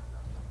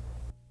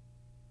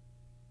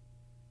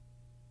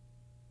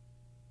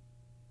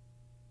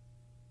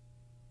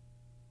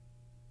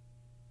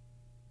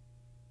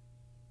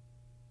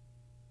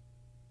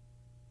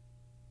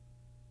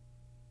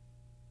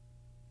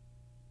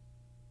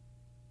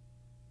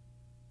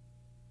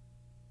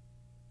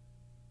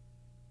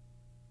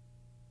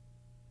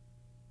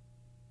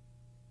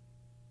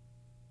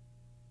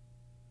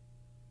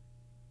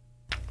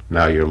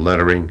 Now your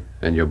lettering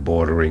and your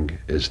bordering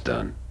is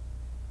done.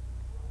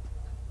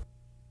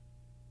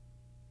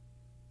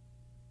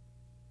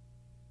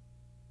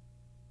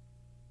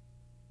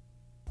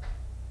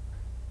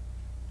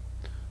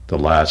 The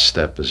last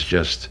step is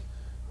just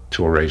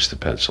to erase the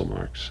pencil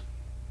marks.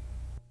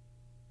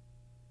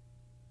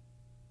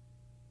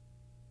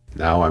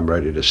 Now I'm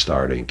ready to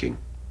start inking.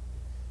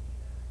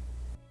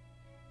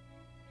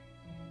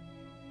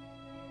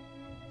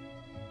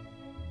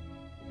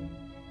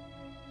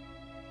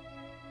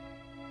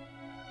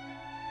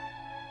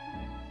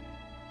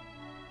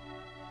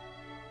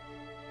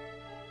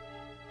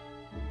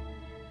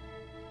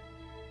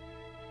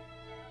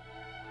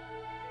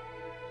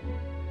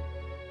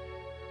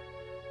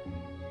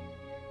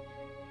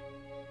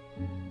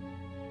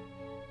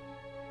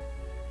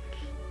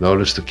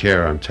 Notice the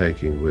care I'm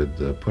taking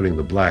with putting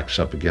the blacks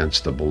up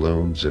against the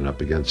balloons and up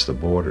against the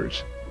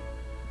borders.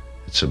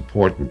 It's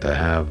important to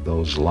have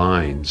those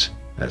lines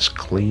as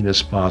clean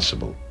as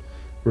possible,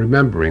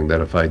 remembering that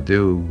if I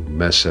do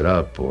mess it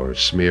up or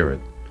smear it,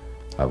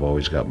 I've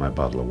always got my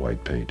bottle of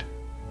white paint.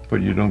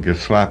 But you don't get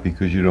sloppy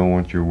because you don't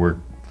want your work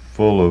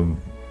full of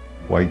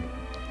white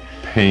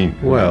paint.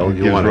 Well, it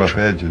gives rough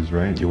edges,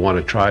 right? You want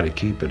to try to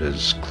keep it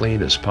as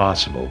clean as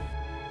possible.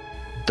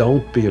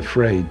 Don't be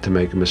afraid to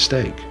make a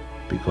mistake,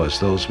 because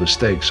those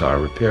mistakes are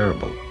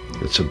repairable.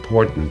 It's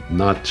important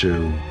not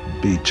to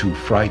be too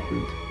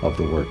frightened of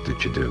the work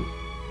that you do.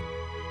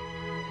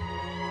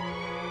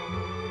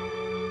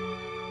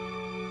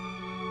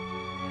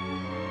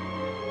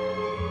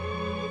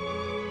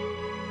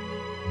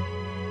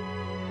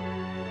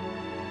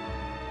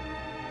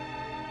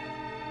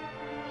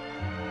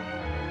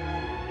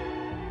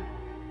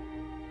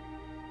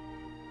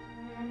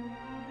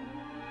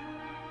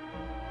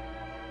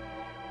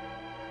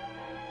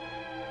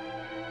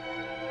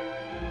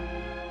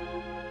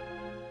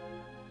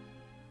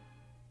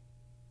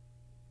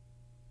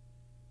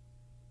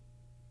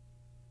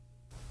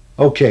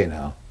 Okay,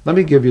 now, let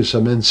me give you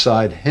some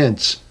inside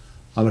hints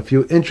on a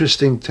few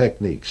interesting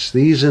techniques.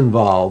 These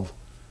involve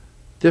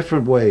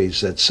different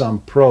ways that some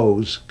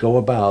pros go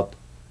about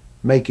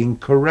making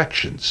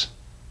corrections.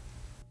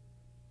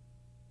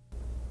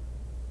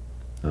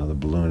 Now, the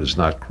balloon is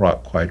not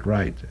quite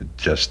right. It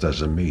just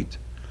doesn't meet.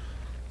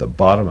 The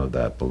bottom of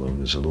that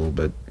balloon is a little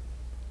bit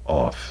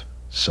off,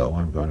 so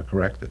I'm going to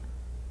correct it.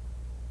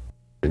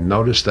 And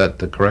notice that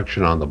the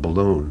correction on the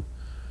balloon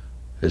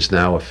is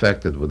now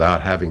effected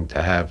without having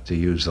to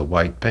use the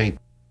white paint.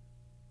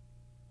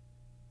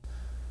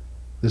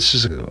 This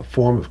is a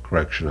form of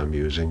correction I'm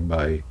using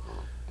by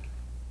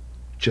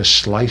just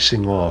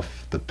slicing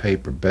off the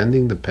paper,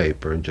 bending the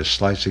paper and just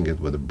slicing it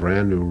with a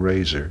brand new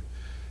razor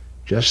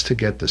just to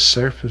get the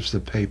surface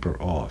of the paper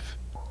off.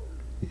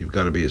 You've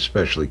got to be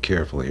especially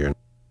careful here.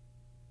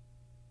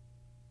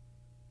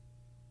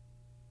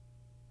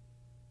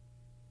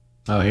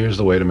 Now here's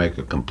the way to make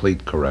a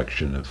complete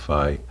correction. If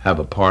I have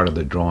a part of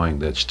the drawing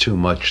that's too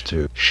much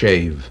to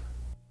shave,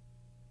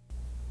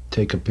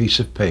 take a piece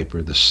of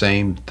paper, the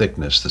same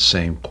thickness, the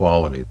same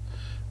quality.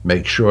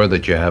 Make sure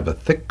that you have a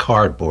thick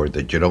cardboard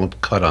that you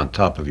don't cut on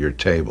top of your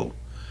table.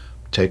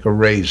 Take a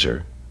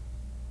razor,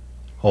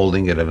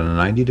 holding it at a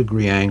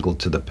 90-degree angle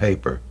to the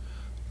paper,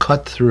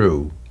 cut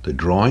through the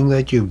drawing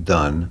that you've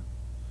done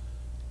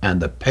and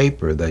the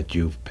paper that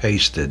you've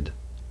pasted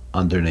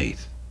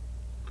underneath.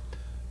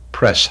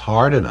 Press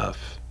hard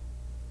enough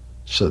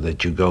so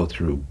that you go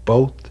through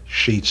both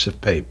sheets of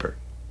paper.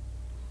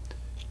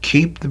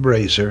 Keep the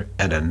razor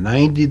at a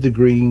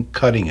 90-degree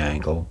cutting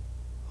angle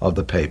of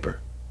the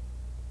paper.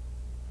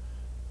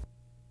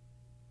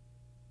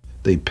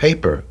 The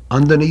paper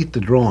underneath the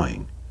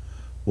drawing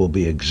will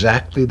be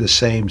exactly the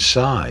same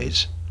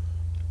size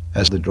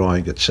as the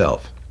drawing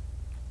itself.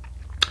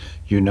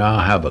 You now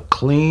have a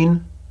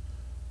clean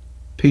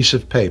piece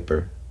of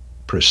paper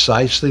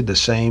precisely the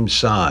same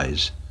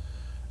size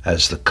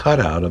as the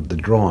cutout of the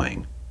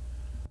drawing.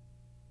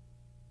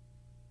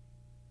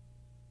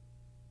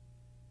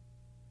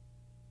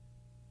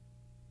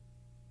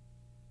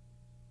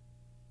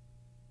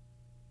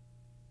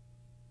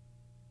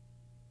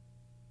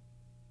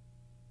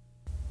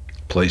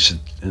 Place it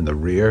in the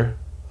rear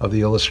of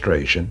the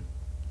illustration.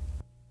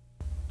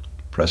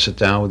 Press it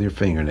down with your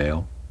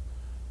fingernail.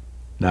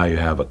 Now you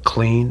have a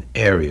clean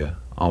area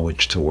on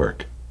which to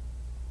work.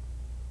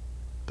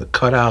 The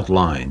cutout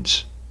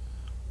lines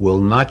will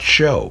not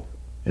show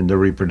in the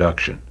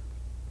reproduction,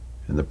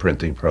 in the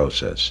printing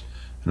process.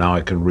 Now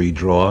I can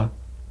redraw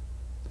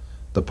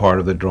the part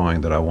of the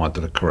drawing that I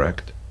wanted to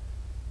correct.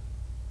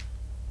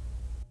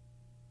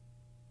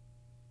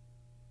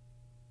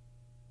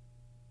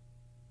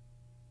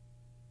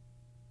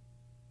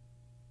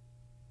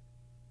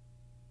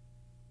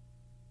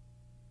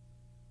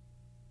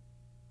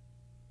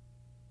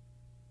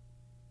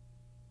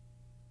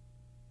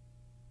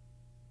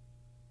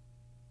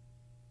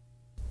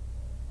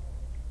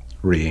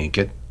 Re-ink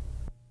it.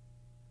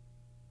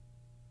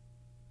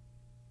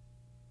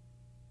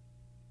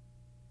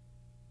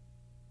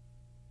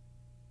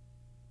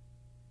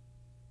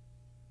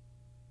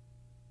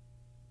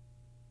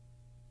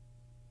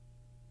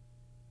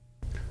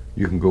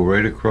 You can go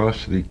right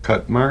across the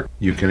cut mark.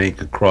 You can ink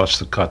across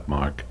the cut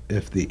mark.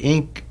 If the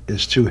ink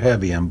is too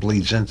heavy and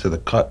bleeds into the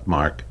cut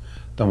mark,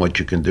 then what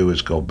you can do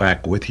is go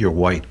back with your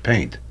white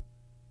paint.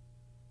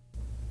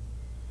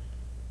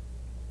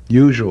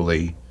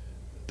 Usually,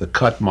 the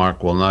cut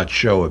mark will not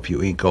show if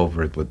you ink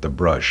over it with the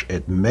brush.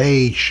 It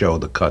may show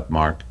the cut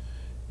mark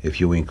if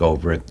you ink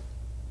over it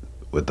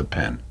with the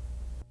pen.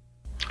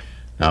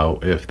 Now,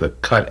 if the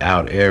cut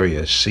out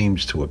area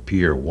seems to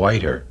appear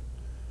whiter,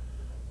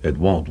 it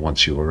won't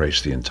once you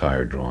erase the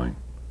entire drawing.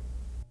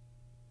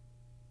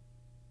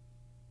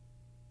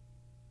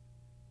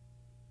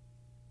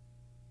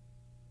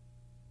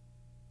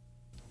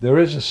 There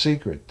is a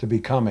secret to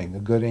becoming a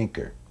good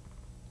inker.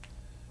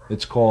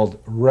 It's called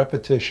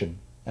repetition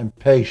and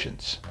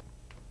patience.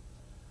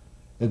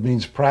 It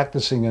means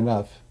practicing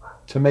enough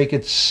to make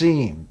it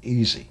seem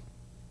easy.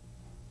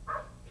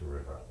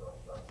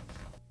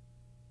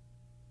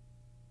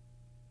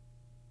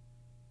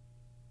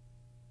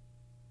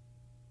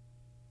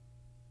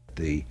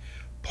 The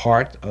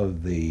part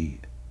of the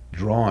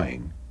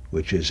drawing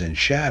which is in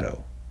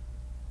shadow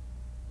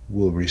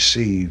will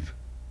receive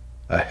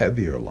a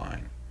heavier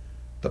line.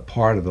 The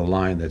part of the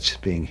line that's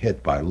being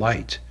hit by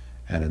light,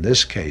 and in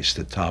this case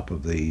the top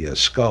of the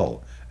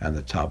skull and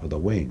the top of the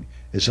wing,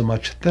 is a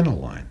much thinner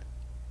line.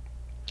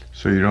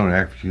 So you don't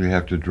actually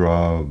have to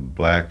draw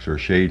blacks or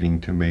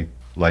shading to make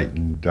light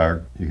and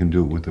dark. You can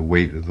do it with the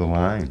weight of the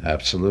line.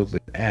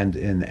 Absolutely. And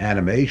in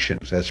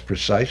animations, that's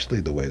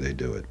precisely the way they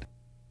do it.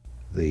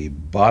 The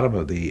bottom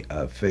of the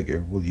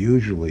figure will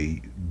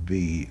usually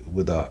be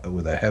with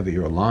a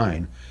heavier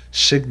line,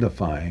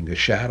 signifying a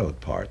shadowed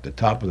part. The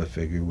top of the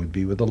figure would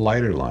be with a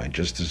lighter line,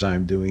 just as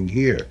I'm doing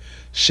here,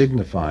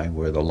 signifying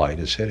where the light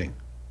is hitting.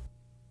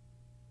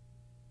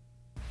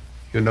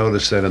 You'll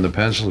notice that in the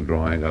pencil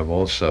drawing, I've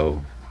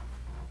also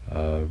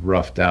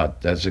roughed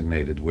out,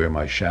 designated where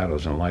my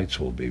shadows and lights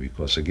will be,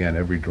 because again,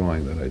 every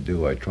drawing that I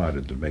do, I try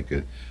to make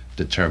a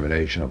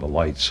determination of a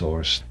light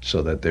source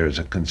so that there's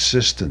a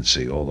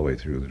consistency all the way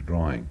through the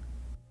drawing.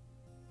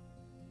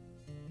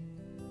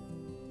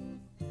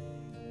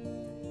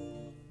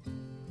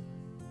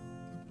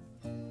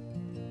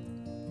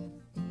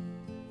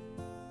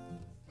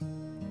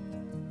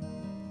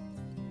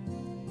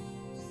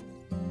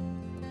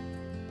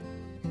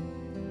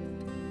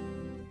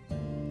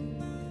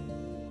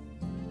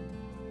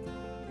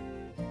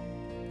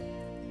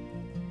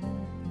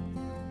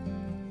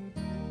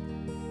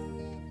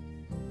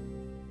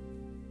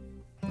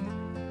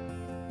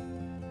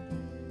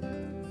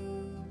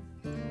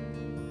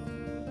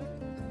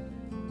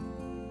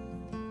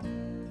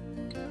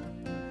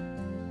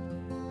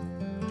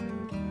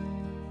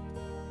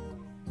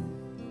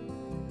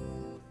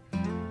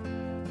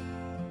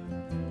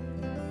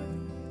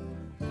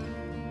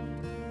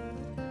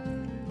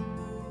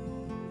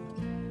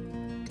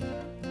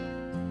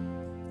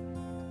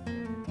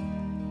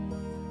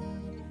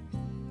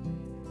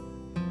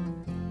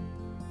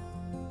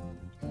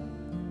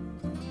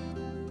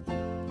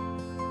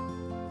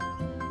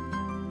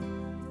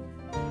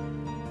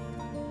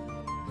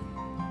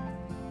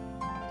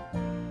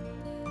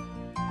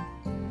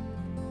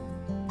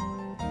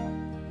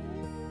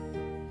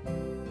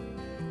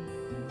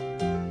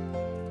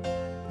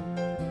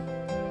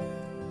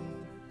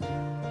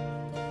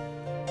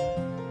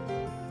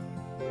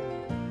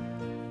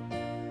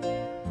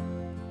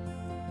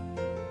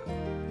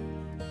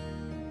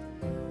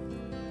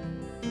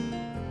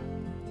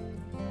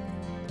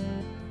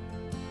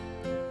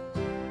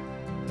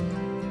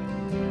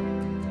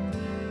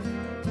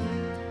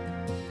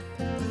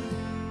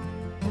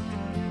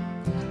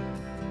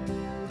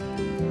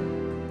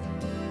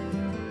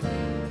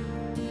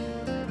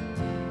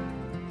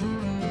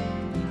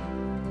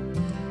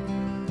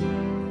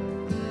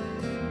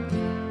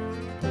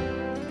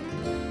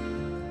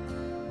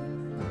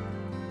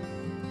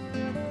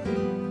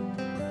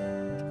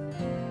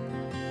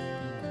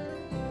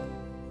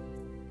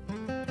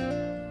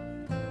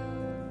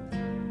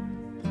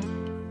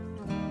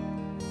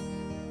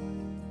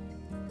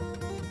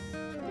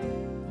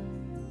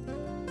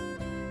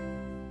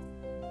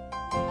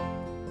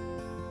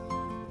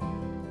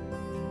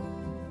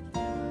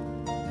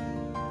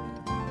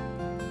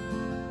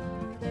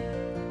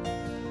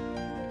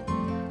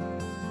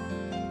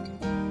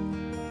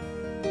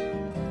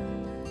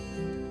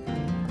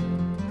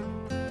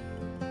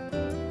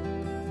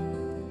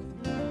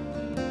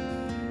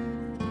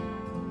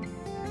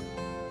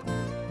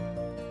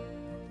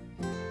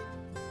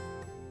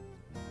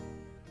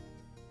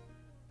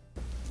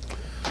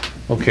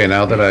 Okay,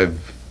 now that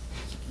I've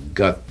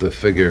got the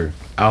figure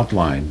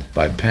outlined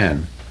by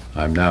pen,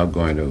 I'm now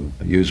going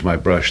to use my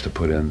brush to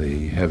put in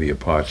the heavier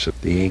parts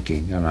of the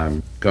inking, and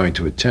I'm going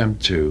to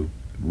attempt to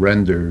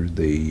render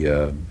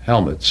the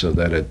helmet so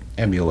that it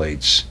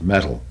emulates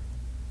metal.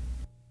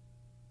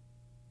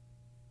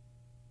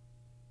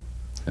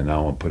 And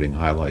now I'm putting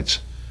highlights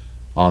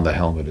on the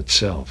helmet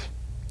itself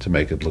to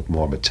make it look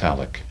more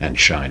metallic and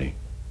shiny.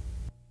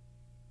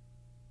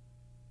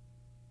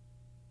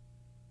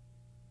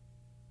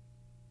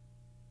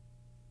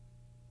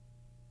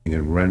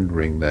 In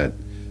rendering that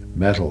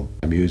metal,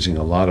 I'm using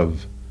a lot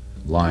of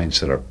lines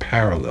that are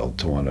parallel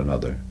to one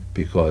another,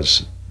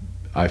 because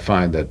I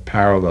find that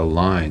parallel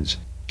lines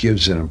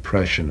gives an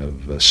impression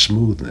of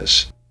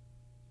smoothness.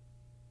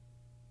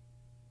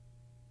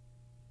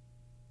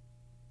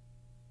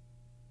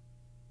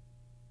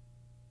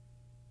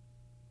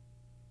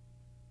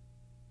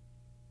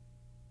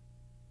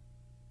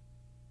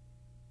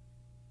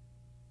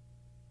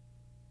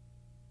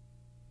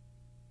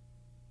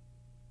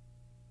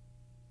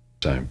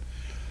 I'm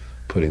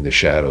putting the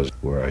shadows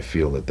where I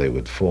feel that they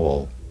would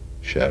fall,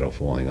 shadow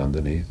falling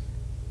underneath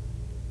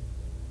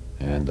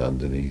and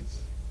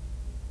underneath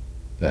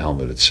the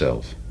helmet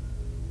itself.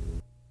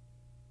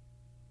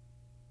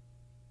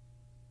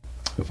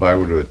 If I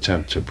were to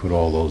attempt to put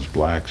all those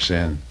blacks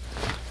in,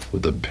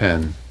 with a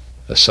pen,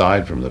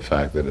 aside from the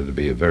fact that it would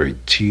be a very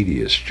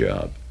tedious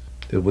job,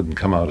 it wouldn't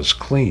come out as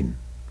clean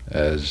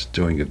as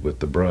doing it with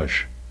the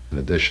brush, in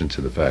addition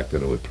to the fact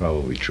that it would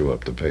probably chew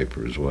up the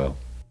paper as well.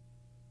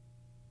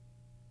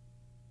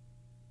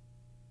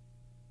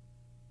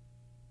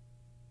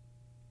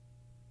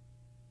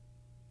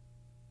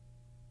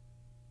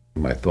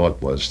 My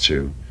thought was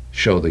to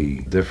show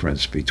the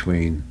difference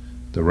between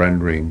the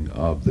rendering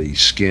of the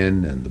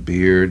skin and the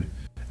beard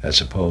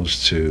as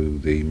opposed to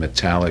the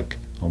metallic,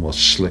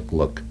 almost slick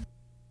look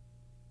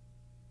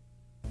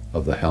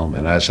of the helmet.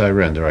 And as I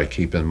render, I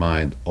keep in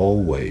mind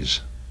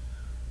always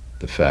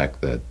the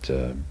fact that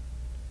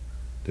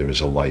there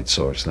is a light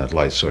source, and that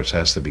light source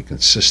has to be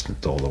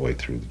consistent all the way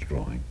through the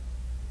drawing.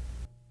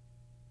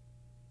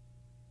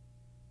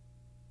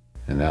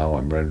 And now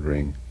I'm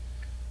rendering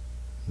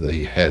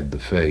the head, the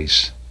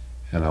face,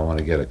 and I want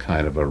to get a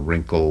kind of a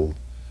wrinkled,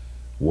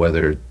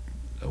 weathered,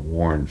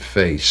 worn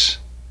face.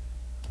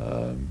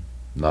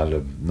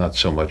 Not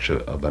so much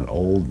of an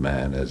old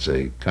man as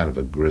a kind of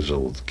a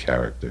grizzled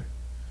character.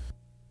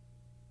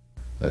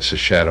 That's a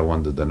shadow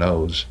under the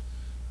nose,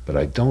 but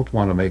I don't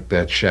want to make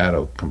that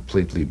shadow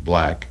completely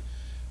black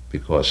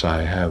because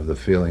I have the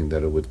feeling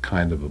that it would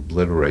kind of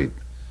obliterate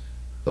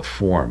the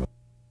form.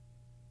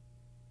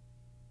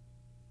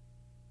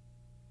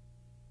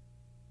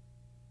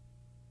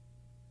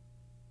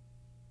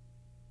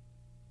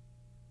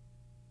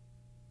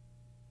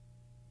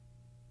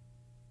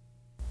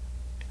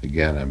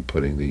 Again, I'm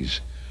putting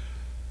these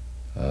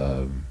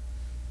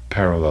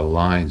parallel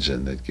lines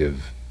in that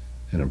give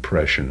an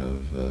impression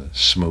of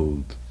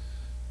smooth,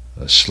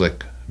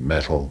 slick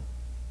metal.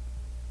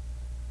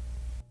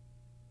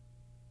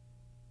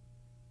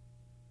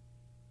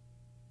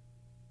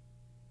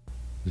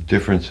 The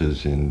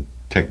differences in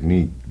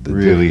technique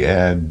really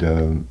add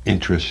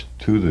interest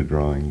to the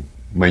drawing.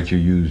 Might you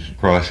use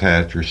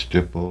crosshatch or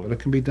stipple? But it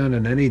can be done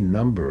in any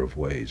number of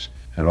ways,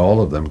 and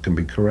all of them can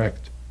be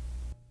correct.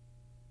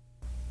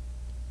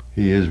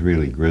 He is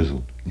really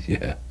grizzled.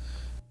 Yeah.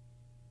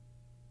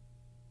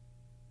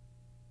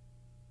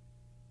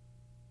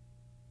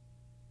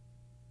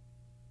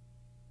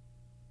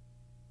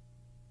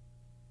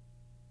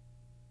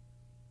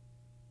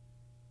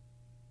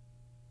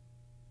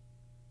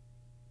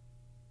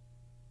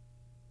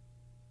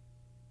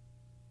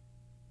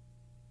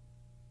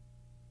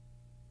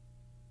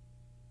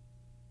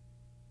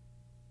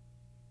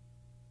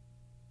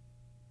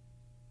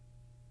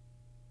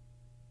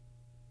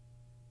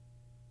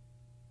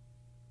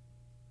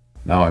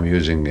 Now I'm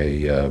using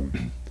a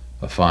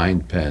fine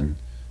pen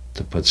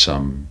to put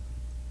some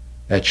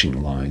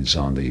etching lines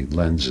on the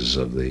lenses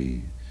of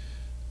these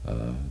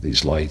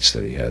lights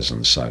that he has on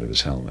the side of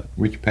his helmet.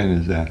 Which pen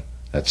is that?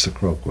 That's the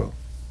Kubert.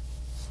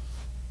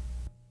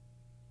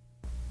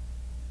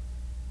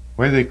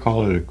 Why do they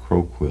call it a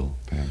Kubert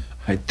pen?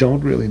 I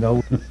don't really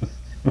know.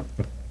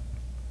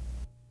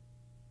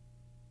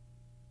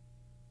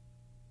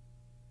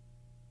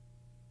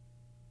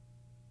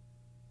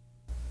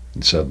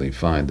 And suddenly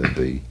find that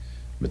the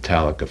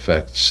metallic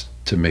effects,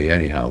 to me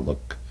anyhow,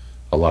 look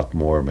a lot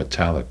more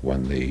metallic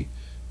when the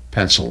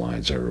pencil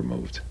lines are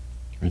removed.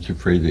 Aren't you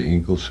afraid the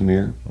ink will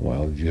smear?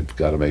 Well, you've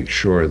got to make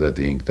sure that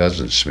the ink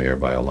doesn't smear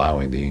by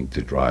allowing the ink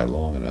to dry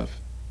long enough.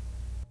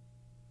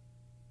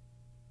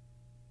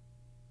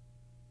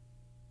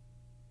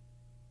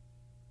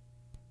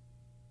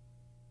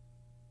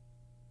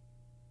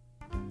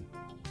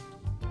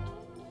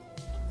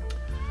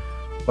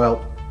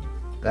 Well,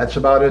 that's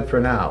about it for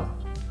now.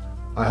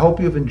 I hope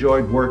you've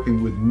enjoyed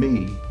working with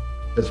me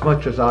as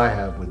much as I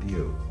have with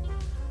you.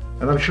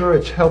 And I'm sure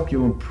it's helped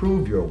you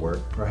improve your work,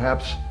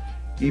 perhaps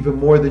even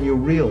more than you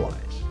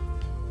realize.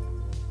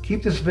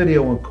 Keep this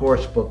video and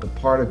course book a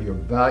part of your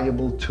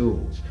valuable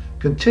tools.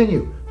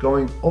 Continue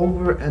going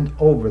over and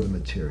over the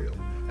material,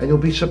 and you'll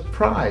be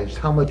surprised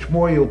how much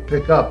more you'll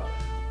pick up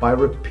by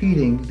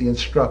repeating the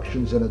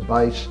instructions and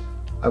advice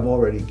I've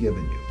already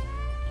given you,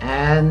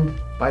 and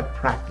by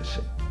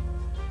practicing.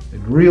 It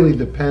really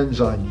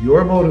depends on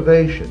your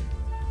motivation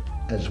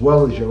as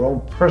well as your own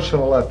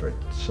personal effort,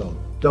 so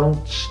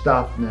don't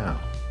stop now.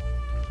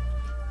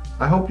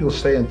 I hope you'll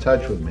stay in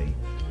touch with me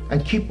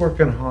and keep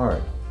working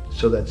hard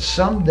so that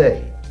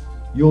someday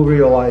you'll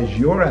realize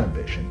your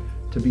ambition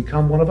to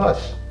become one of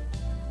us,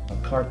 a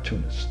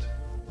cartoonist.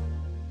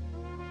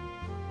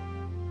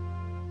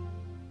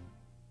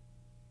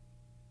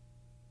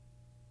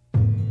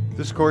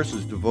 This course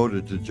is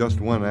devoted to just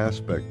one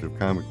aspect of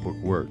comic book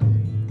work.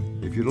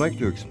 If you'd like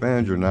to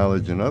expand your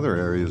knowledge in other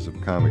areas of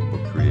comic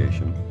book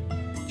creation,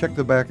 check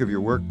the back of your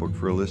workbook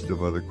for a list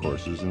of other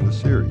courses in the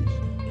series.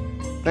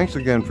 Thanks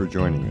again for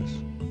joining us,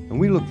 and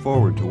we look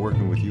forward to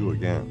working with you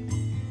again.